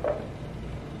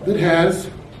that has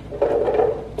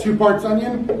 2 parts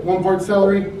onion, 1 part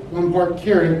celery, 1 part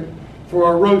carrot for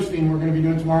our roasting we're going to be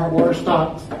doing tomorrow, or our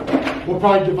stocks. We'll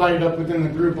probably divide it up within the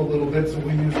group a little bit so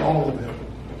we use all of it.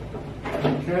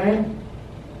 Okay?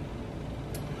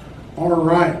 All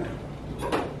right.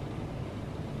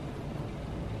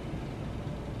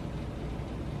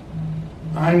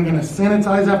 I'm going to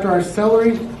sanitize after our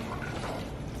celery,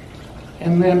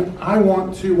 and then I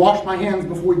want to wash my hands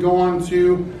before we go on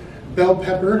to bell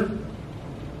pepper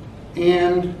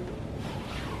and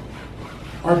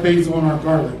our basil and our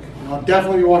garlic. And I'll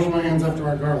definitely be washing my hands after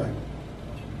our garlic.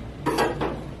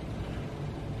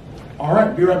 All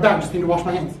right, be right back. Just need to wash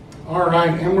my hands. All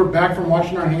right, and we're back from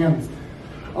washing our hands.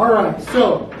 All right,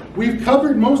 so we've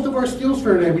covered most of our skills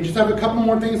for today. We just have a couple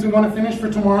more things we want to finish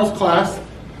for tomorrow's class.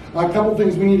 A couple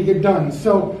things we need to get done.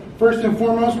 So first and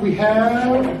foremost, we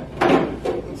have,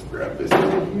 let's grab this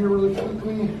over here really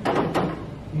quickly.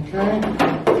 Okay,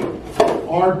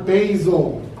 our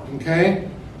basil. Okay,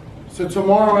 so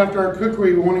tomorrow after our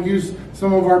cookery, we want to use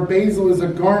some of our basil as a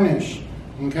garnish.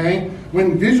 Okay,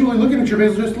 when visually looking at your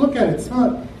basil, just look at it,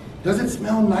 smell it. Does it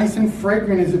smell nice and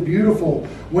fragrant? Is it beautiful?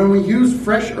 When we use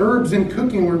fresh herbs in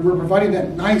cooking, we're providing that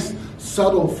nice,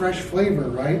 subtle, fresh flavor,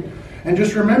 right? And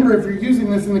just remember, if you're using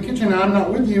this in the kitchen and I'm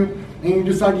not with you, and you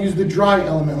decide to use the dry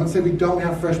element, let's say we don't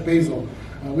have fresh basil.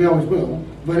 We always will.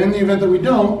 But in the event that we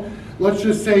don't, let's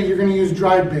just say you're going to use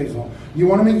dried basil. You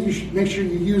want to make sure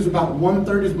you use about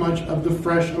 1/3 as much of the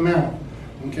fresh amount.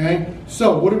 Okay?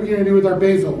 So what are we going to do with our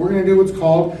basil? We're going to do what's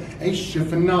called a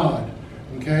chiffonade.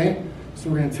 Okay? So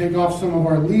we're going to take off some of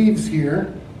our leaves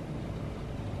here.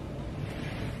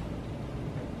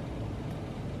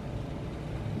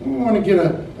 We want to get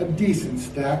a decent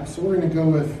stack, so we're going to go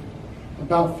with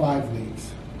about 5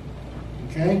 leaves.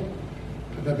 Okay?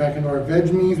 Put that back into our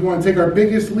veg means. We want to take our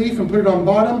biggest leaf and put it on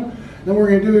bottom. Then what we're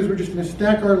going to do is we're just going to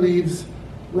stack our leaves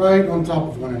right on top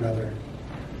of one another.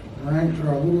 All right, put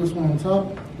our littlest one on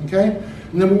top. Okay?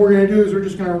 And then what we're going to do is we're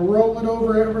just going to roll it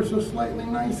over ever so slightly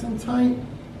nice and tight.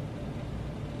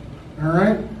 All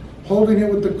right? Holding it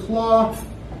with the claw.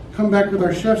 Come back with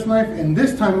our chef's knife, and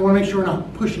this time we want to make sure we're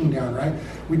not pushing down, right?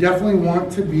 We definitely want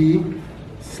to be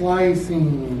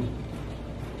slicing.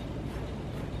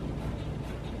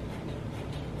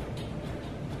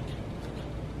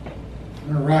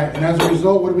 All right, and as a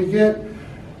result, what do we get?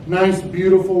 Nice,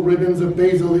 beautiful ribbons of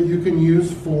basil that you can use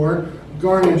for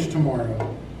garnish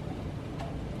tomorrow.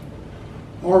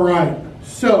 All right,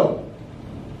 so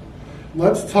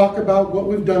let's talk about what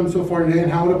we've done so far today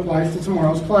and how it applies to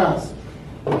tomorrow's class.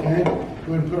 Okay, go ahead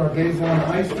and put our basil on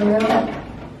ice for now.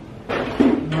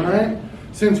 All right,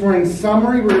 since we're in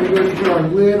summary, we're going to go ahead and put our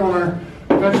lid on our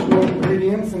vegetable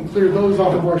ingredients and clear those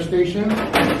off of our station.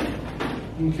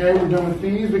 Okay, we're done with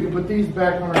these. We can put these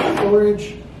back on our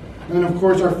storage. And then, of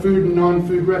course, our food and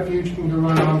non-food refuge can go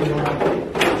right onto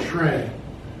our tray.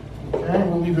 Okay,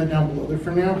 we'll leave that down below there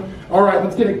for now. All right,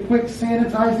 let's get a quick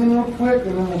sanitizing real quick,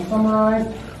 and then we'll summarize.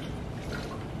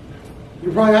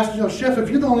 You're probably asking yourself, Chef,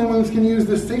 if you're the only one that's going to use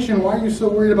this station, why are you so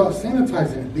worried about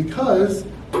sanitizing it? Because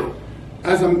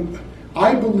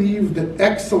I believe that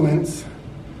excellence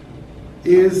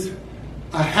is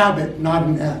a habit, not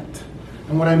an act.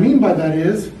 And what I mean by that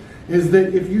is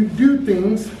that if you do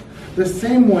things the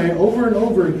same way over and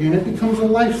over again, it becomes a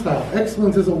lifestyle.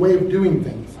 Excellence is a way of doing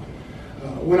things.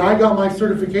 When I got my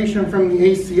certification from the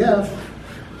ACF,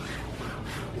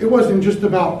 it wasn't just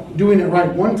about doing it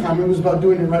right one time, it was about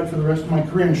doing it right for the rest of my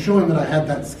career and showing that I had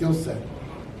that skill set.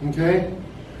 Okay?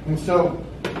 And so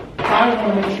I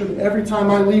want to make sure that every time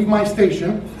I leave my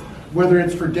station, whether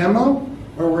it's for demo,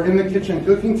 or we're in the kitchen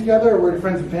cooking together, or we're at a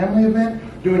friends and family event,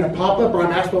 doing a pop-up, or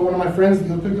I'm asked by one of my friends to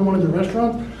go cook in one of the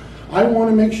restaurants, I want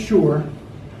to make sure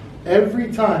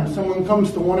every time someone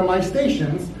comes to one of my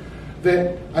stations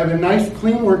that I have a nice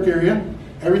clean work area,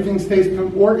 everything stays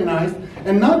organized,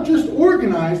 and not just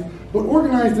organized, but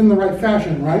organized in the right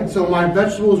fashion, right? So my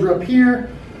vegetables are up here,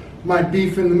 my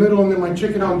beef in the middle, and then my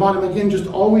chicken on bottom. Again, just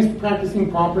always practicing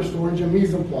proper storage and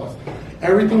mise en place.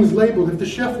 Everything's labeled. If the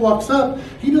chef walks up,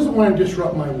 he doesn't want to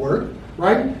disrupt my work,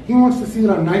 right? He wants to see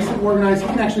that I'm nice and organized. He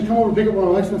can actually come over, pick up one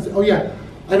of my license and say, oh yeah,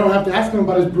 I don't have to ask him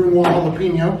about his Brunoise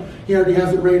jalapeno. He already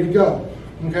has it ready to go.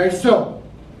 Okay, so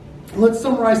let's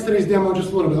summarize today's demo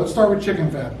just a little bit. Let's start with chicken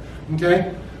fat.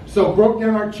 Okay, so broke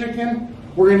down our chicken.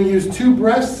 We're going to use 2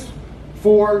 breasts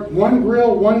for 1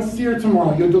 grill, 1 sear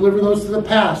tomorrow. You'll deliver those to the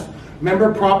pass.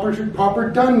 Remember proper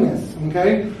doneness.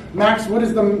 Okay, Max, what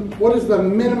is the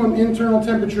minimum internal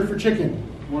temperature for chicken?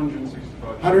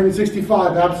 165.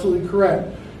 165, absolutely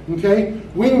correct. Okay,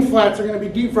 wing flats are going to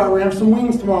be deep fried. We're going to have some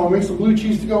wings tomorrow. We'll make some blue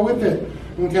cheese to go with it.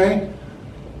 Okay,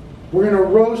 we're going to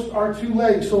roast our 2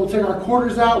 legs. So we'll take our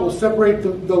quarters out. We'll separate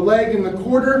the leg and the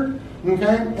quarter.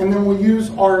 Okay, and then we'll use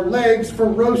our legs for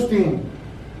roasting.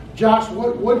 Josh,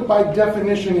 what by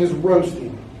definition is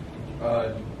roasting?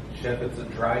 Chef, it's a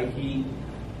dry heat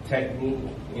technique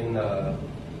in the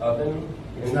oven.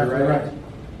 Exactly right.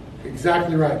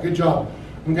 Exactly right. Good job.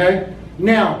 Okay,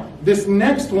 now this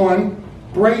next one,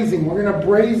 braising. We're going to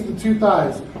braise the 2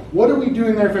 thighs. What are we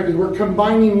doing there effectively? We're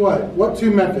combining what? What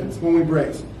 2 methods when we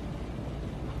braise?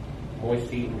 Moist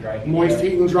heat and dry heat. Moist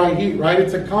heat and dry heat, right?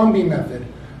 It's a combi method.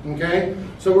 Okay,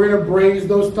 so we're going to braise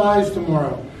those thighs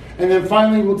tomorrow. And then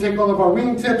finally, we'll take all of our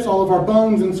wing tips, all of our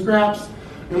bones and scraps,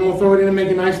 and we'll throw it in and make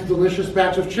a nice, delicious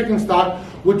batch of chicken stock,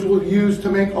 which we'll use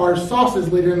to make our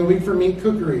sauces later in the week for meat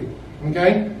cookery.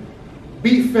 Okay,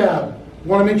 beef fab.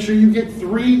 Want to make sure you get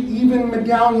 3 even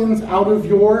medallions out of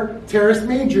your terrace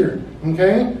major.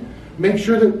 Okay, make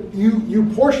sure that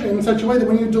you portion it in such a way that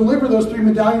when you deliver those 3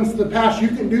 medallions to the pass, you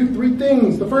can do 3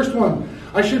 things. The first one,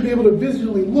 I should be able to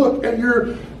visually look at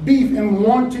your beef and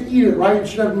want to eat it, right? It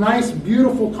should have nice,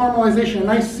 beautiful caramelization, a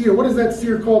nice sear. What is that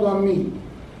sear called on meat?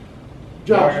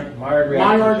 Josh?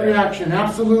 Maillard reaction,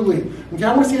 absolutely. Okay,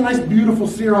 I want to see a nice, beautiful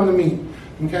sear on the meat.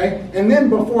 Okay, and then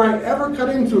before I ever cut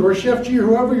into it, or Chef G, or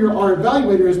whoever our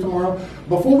evaluator is tomorrow,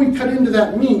 before we cut into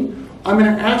that meat, I'm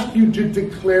going to ask you to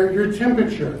declare your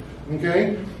temperature.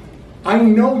 Okay, I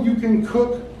know you can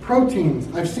cook proteins.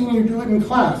 I've seen you do it in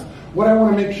class. What I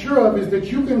want to make sure of is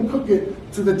that you can cook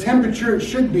it to the temperature it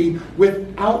should be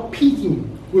without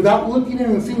peeking, without looking in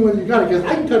and seeing whether you got it. Because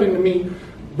I can cut into meat,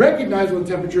 recognize what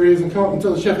the temperature is, and come up and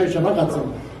tell the chef, hey chef, I got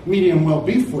some medium well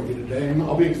beef for you today, and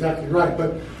I'll be exactly right.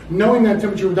 But knowing that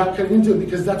temperature without cutting into it,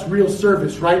 because that's real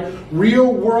service, right?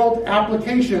 Real world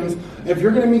applications. If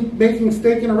you're going to be making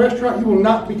steak in a restaurant, you will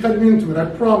not be cutting into it, I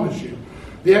promise you.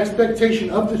 The expectation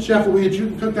of the chef will be that you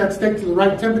can cook that steak to the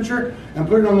right temperature and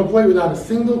put it on the plate without a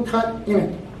single cut in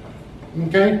it.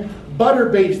 Okay? Butter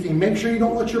basting. Make sure you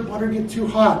don't let your butter get too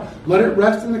hot. Let it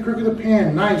rest in the crook of the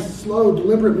pan. Nice, slow,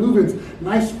 deliberate movements.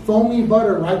 Nice foamy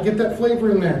butter, right? Get that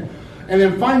flavor in there. And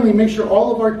then finally, make sure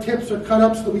all of our tips are cut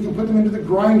up so that we can put them into the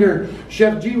grinder.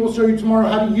 Chef G will show you tomorrow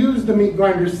how to use the meat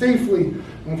grinder safely.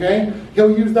 Okay?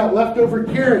 He'll use that leftover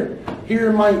carrot here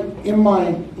in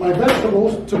my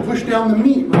vegetables to push down the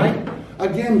meat, right?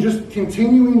 Again, just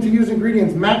continuing to use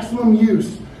ingredients, maximum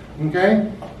use. Okay?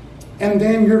 And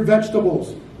then your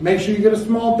vegetables. Make sure you get a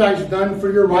small dice done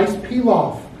for your rice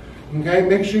pilaf. Okay?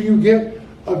 Make sure you get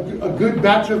a good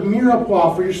batch of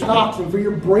mirepoix for your stocks and for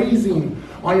your braising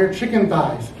on your chicken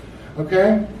thighs.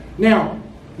 Okay? Now,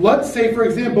 let's say, for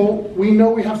example, we know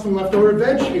we have some leftover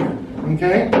veg here.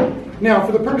 Okay? Now,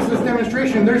 for the purpose of this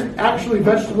demonstration, there's actually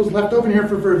vegetables left over here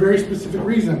for a very specific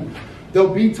reason.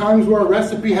 There'll be times where a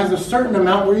recipe has a certain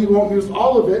amount where you won't use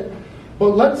all of it.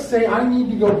 But let's say I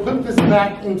need to go put this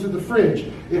back into the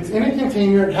fridge. It's in a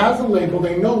container, it has a label,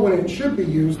 they know when it should be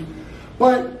used.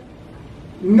 But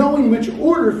knowing which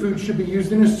order food should be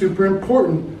used in is super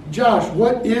important. Josh,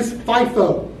 what is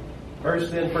FIFO?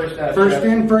 First in, first out. First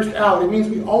in, first out. It means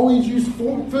we always use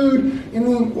food in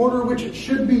the order which it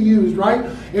should be used, right?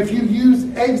 If you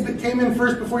use eggs that came in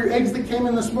first before your eggs that came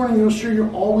in this morning, you'll sure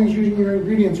you're always using your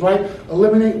ingredients, right?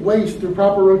 Eliminate waste through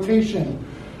proper rotation.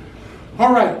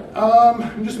 All right,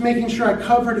 I'm just making sure I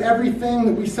covered everything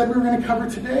that we said we were going to cover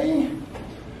today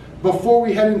before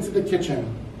we head into the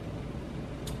kitchen.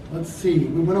 Let's see,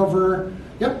 we went over,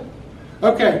 yep.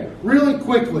 Okay, really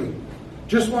quickly,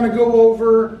 just want to go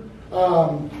over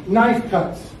knife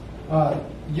cuts.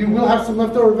 You will have some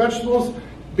leftover vegetables.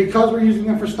 Because we're using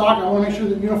them for stock, I want to make sure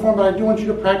that uniform, but I do want you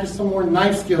to practice some more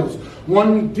knife skills.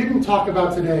 One we didn't talk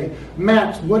about today.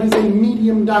 Max, what is a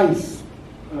medium dice?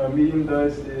 Medium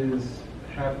dice is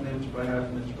 1/2 inch by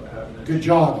 1/2 inch by 1/2 inch. Good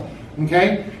job.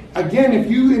 Okay? Again,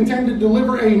 if you intend to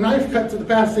deliver a knife cut to the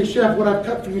pass, say, chef, what I've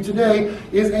cut for you today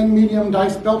is a medium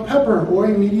diced bell pepper or a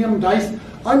medium diced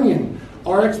onion.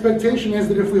 Our expectation is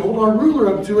that if we hold our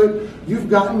ruler up to it, you've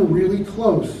gotten really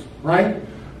close. right?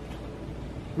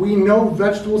 We know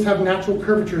vegetables have natural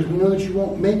curvatures. We know that you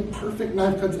won't make perfect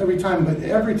knife cuts every time, but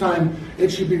every time it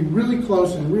should be really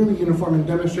close and really uniform and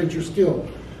demonstrate your skill,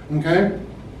 okay?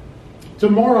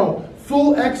 Tomorrow,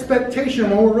 full expectation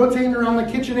when we're rotating around the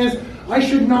kitchen is, I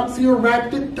should not see a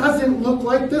rack that doesn't look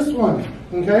like this one,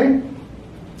 okay?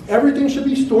 Everything should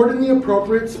be stored in the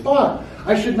appropriate spot.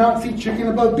 I should not see chicken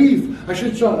above beef. I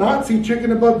should not see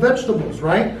chicken above vegetables,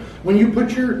 right? When you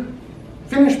put your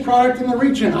finished product in the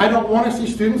reach-in, I don't want to see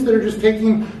students that are just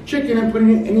taking chicken and putting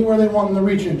it anywhere they want in the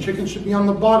reach-in. Chicken should be on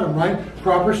the bottom, right?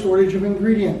 Proper storage of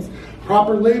ingredients.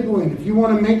 Proper labeling. If you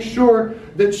want to make sure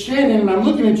that Shannon, and I'm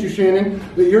looking at you, Shannon,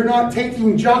 that you're not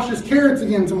taking Josh's carrots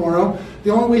again tomorrow,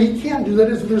 the only way he can't do that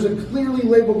is if there's a clearly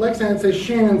labeled Lexan that says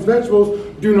Shannon's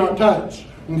vegetables do not touch.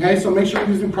 Okay, so make sure you're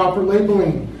using proper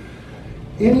labeling.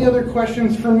 Any other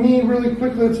questions for me really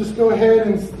quickly? Let's just go ahead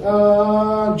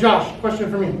and, Josh, question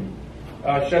for me.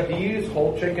 Chef, do you use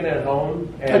whole chicken at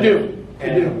home? I do.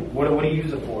 What do you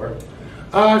use it for?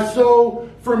 So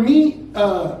for me,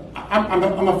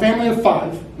 I'm a family of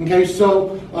 5. Okay,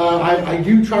 so I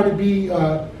do try to be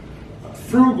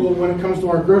frugal when it comes to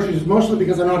our groceries, mostly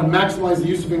because I know how to maximize the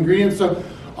use of ingredients. So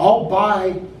I'll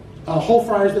buy whole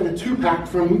fryers in a 2-pack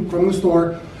from the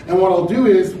store, and what I'll do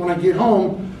is when I get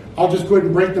home, I'll just go ahead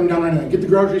and break them down right now. Get the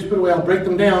groceries put away, I'll break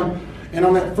them down, and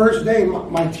on that first day,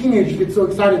 my teenagers get so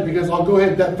excited because I'll go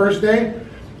ahead that first day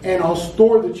and I'll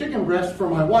store the chicken breast for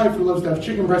my wife who loves to have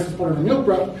chicken breast as part of her meal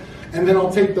prep, and then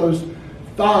I'll take those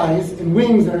thighs and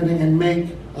wings and everything and make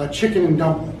chicken and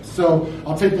dumplings. So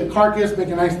I'll take the carcass, make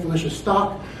a nice delicious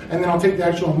stock, and then I'll take the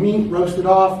actual meat, roast it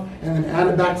off, and then add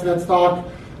it back to that stock,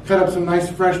 cut up some nice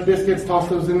fresh biscuits, toss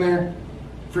those in there,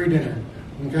 free dinner,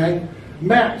 okay?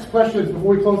 Max, questions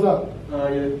before we close up?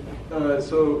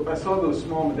 So I saw those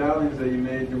small medallions that you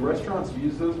made. Do restaurants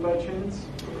use those by chance?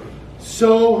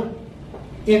 So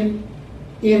in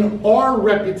our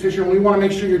repetition, we want to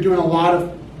make sure you're doing a lot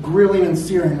of grilling and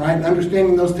searing, right? And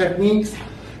understanding those techniques.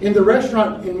 In the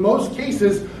restaurant, in most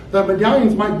cases, the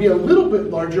medallions might be a little bit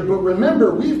larger, but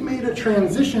remember, we've made a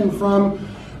transition from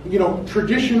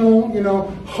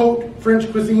traditional, haute French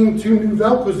cuisine to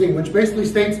nouvelle cuisine, which basically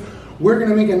states we're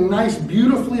going to make a nice,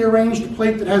 beautifully arranged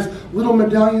plate that has little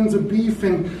medallions of beef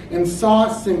and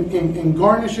sauce and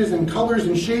garnishes and colors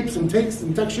and shapes and takes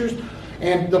and textures,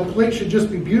 and the plate should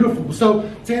just be beautiful. So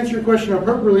to answer your question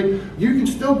appropriately, you can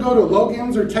still go to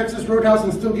Logan's or Texas Roadhouse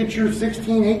and still get your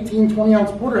 16, 18,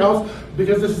 20-ounce porterhouse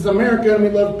because this is America and we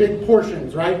love big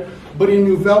portions, right? But in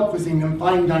nouvelle cuisine and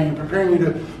fine dining, preparing you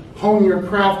to hone your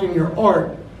craft and your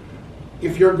art,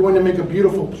 if you're going to make a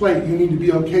beautiful plate, you need to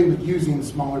be okay with using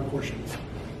smaller portions,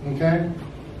 okay?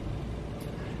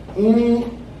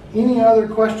 Any other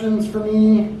questions for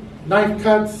me? Knife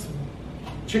cuts,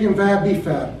 chicken fat, beef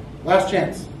fat. Last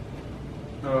chance.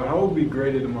 How will be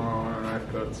graded tomorrow on our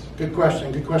knife cuts? Good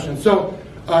question, good question. So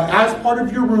as part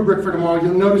of your rubric for tomorrow,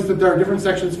 you'll notice that there are different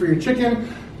sections for your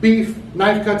chicken, beef,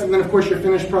 knife cuts, and then of course your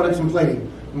finished products and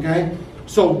plating, okay?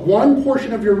 So one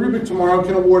portion of your rubric tomorrow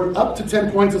can award up to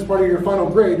 10 points as part of your final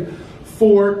grade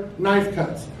for knife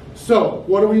cuts. So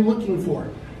what are we looking for?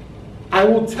 I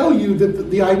will tell you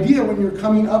that the idea when you're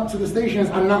coming up to the station is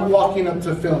I'm not walking up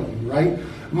to film you, right?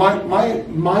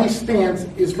 My stance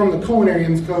is from the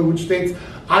Culinarians Code, which states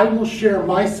I will share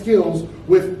my skills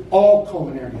with all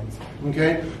culinarians,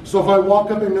 okay? So if I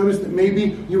walk up and notice that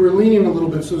maybe you were leaning a little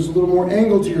bit, so there's a little more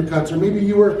angle to your cuts, or maybe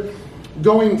you were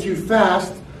going too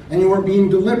fast and you weren't being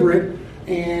deliberate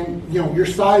and your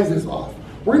size is off.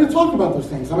 We're going to talk about those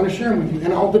things. I'm going to share them with you,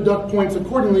 and I'll deduct points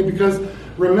accordingly because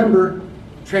remember,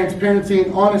 transparency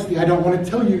and honesty. I don't want to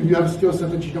tell you you have a skill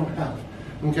set that you don't have,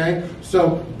 okay?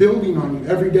 So building on you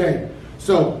every day.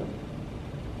 So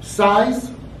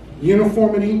size,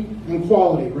 uniformity, and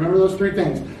quality. Remember those 3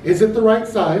 things. Is it the right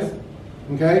size,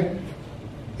 okay?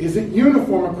 Is it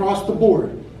uniform across the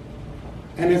board?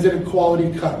 And is it a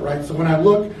quality cut, right? So when I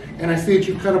look and I see that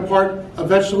you cut apart a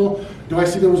vegetable, do I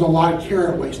see there was a lot of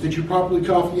carrot waste? Did you properly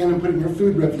cut off the end and put it in your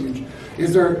food refuge?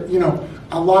 Is there,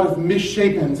 a lot of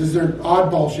misshapens? Is there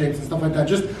oddball shapes and stuff like that?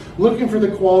 Just looking for the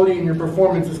quality in your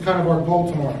performance is kind of our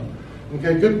goal tomorrow.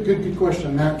 Okay, good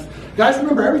question, Max. Guys,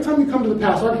 remember, every time you come to the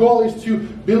pass, our goal is to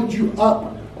build you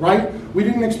up, right? We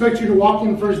didn't expect you to walk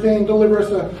in first day and deliver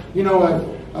us a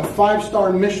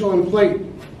 5-star Michelin plate.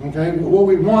 Okay, what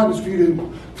we want is for you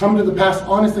to come to the pass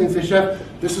honestly and say, Chef,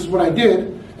 this is what I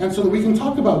did, and so that we can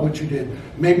talk about what you did.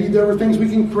 Maybe there were things we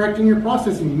can correct in your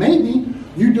processing. Maybe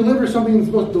you deliver something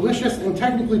that's both delicious and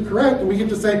technically correct, and we get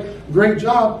to say, great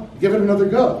job, give it another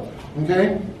go,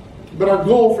 okay? But our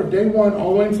goal from day 1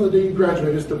 all the way until the day you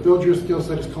graduate is to build your skill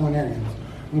set as culinarians,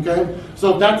 Okay,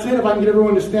 so if that's it, if I can get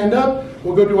everyone to stand up,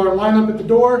 we'll go do our lineup at the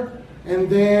door, and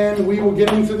then we will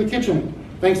get into the kitchen.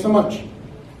 Thanks so much.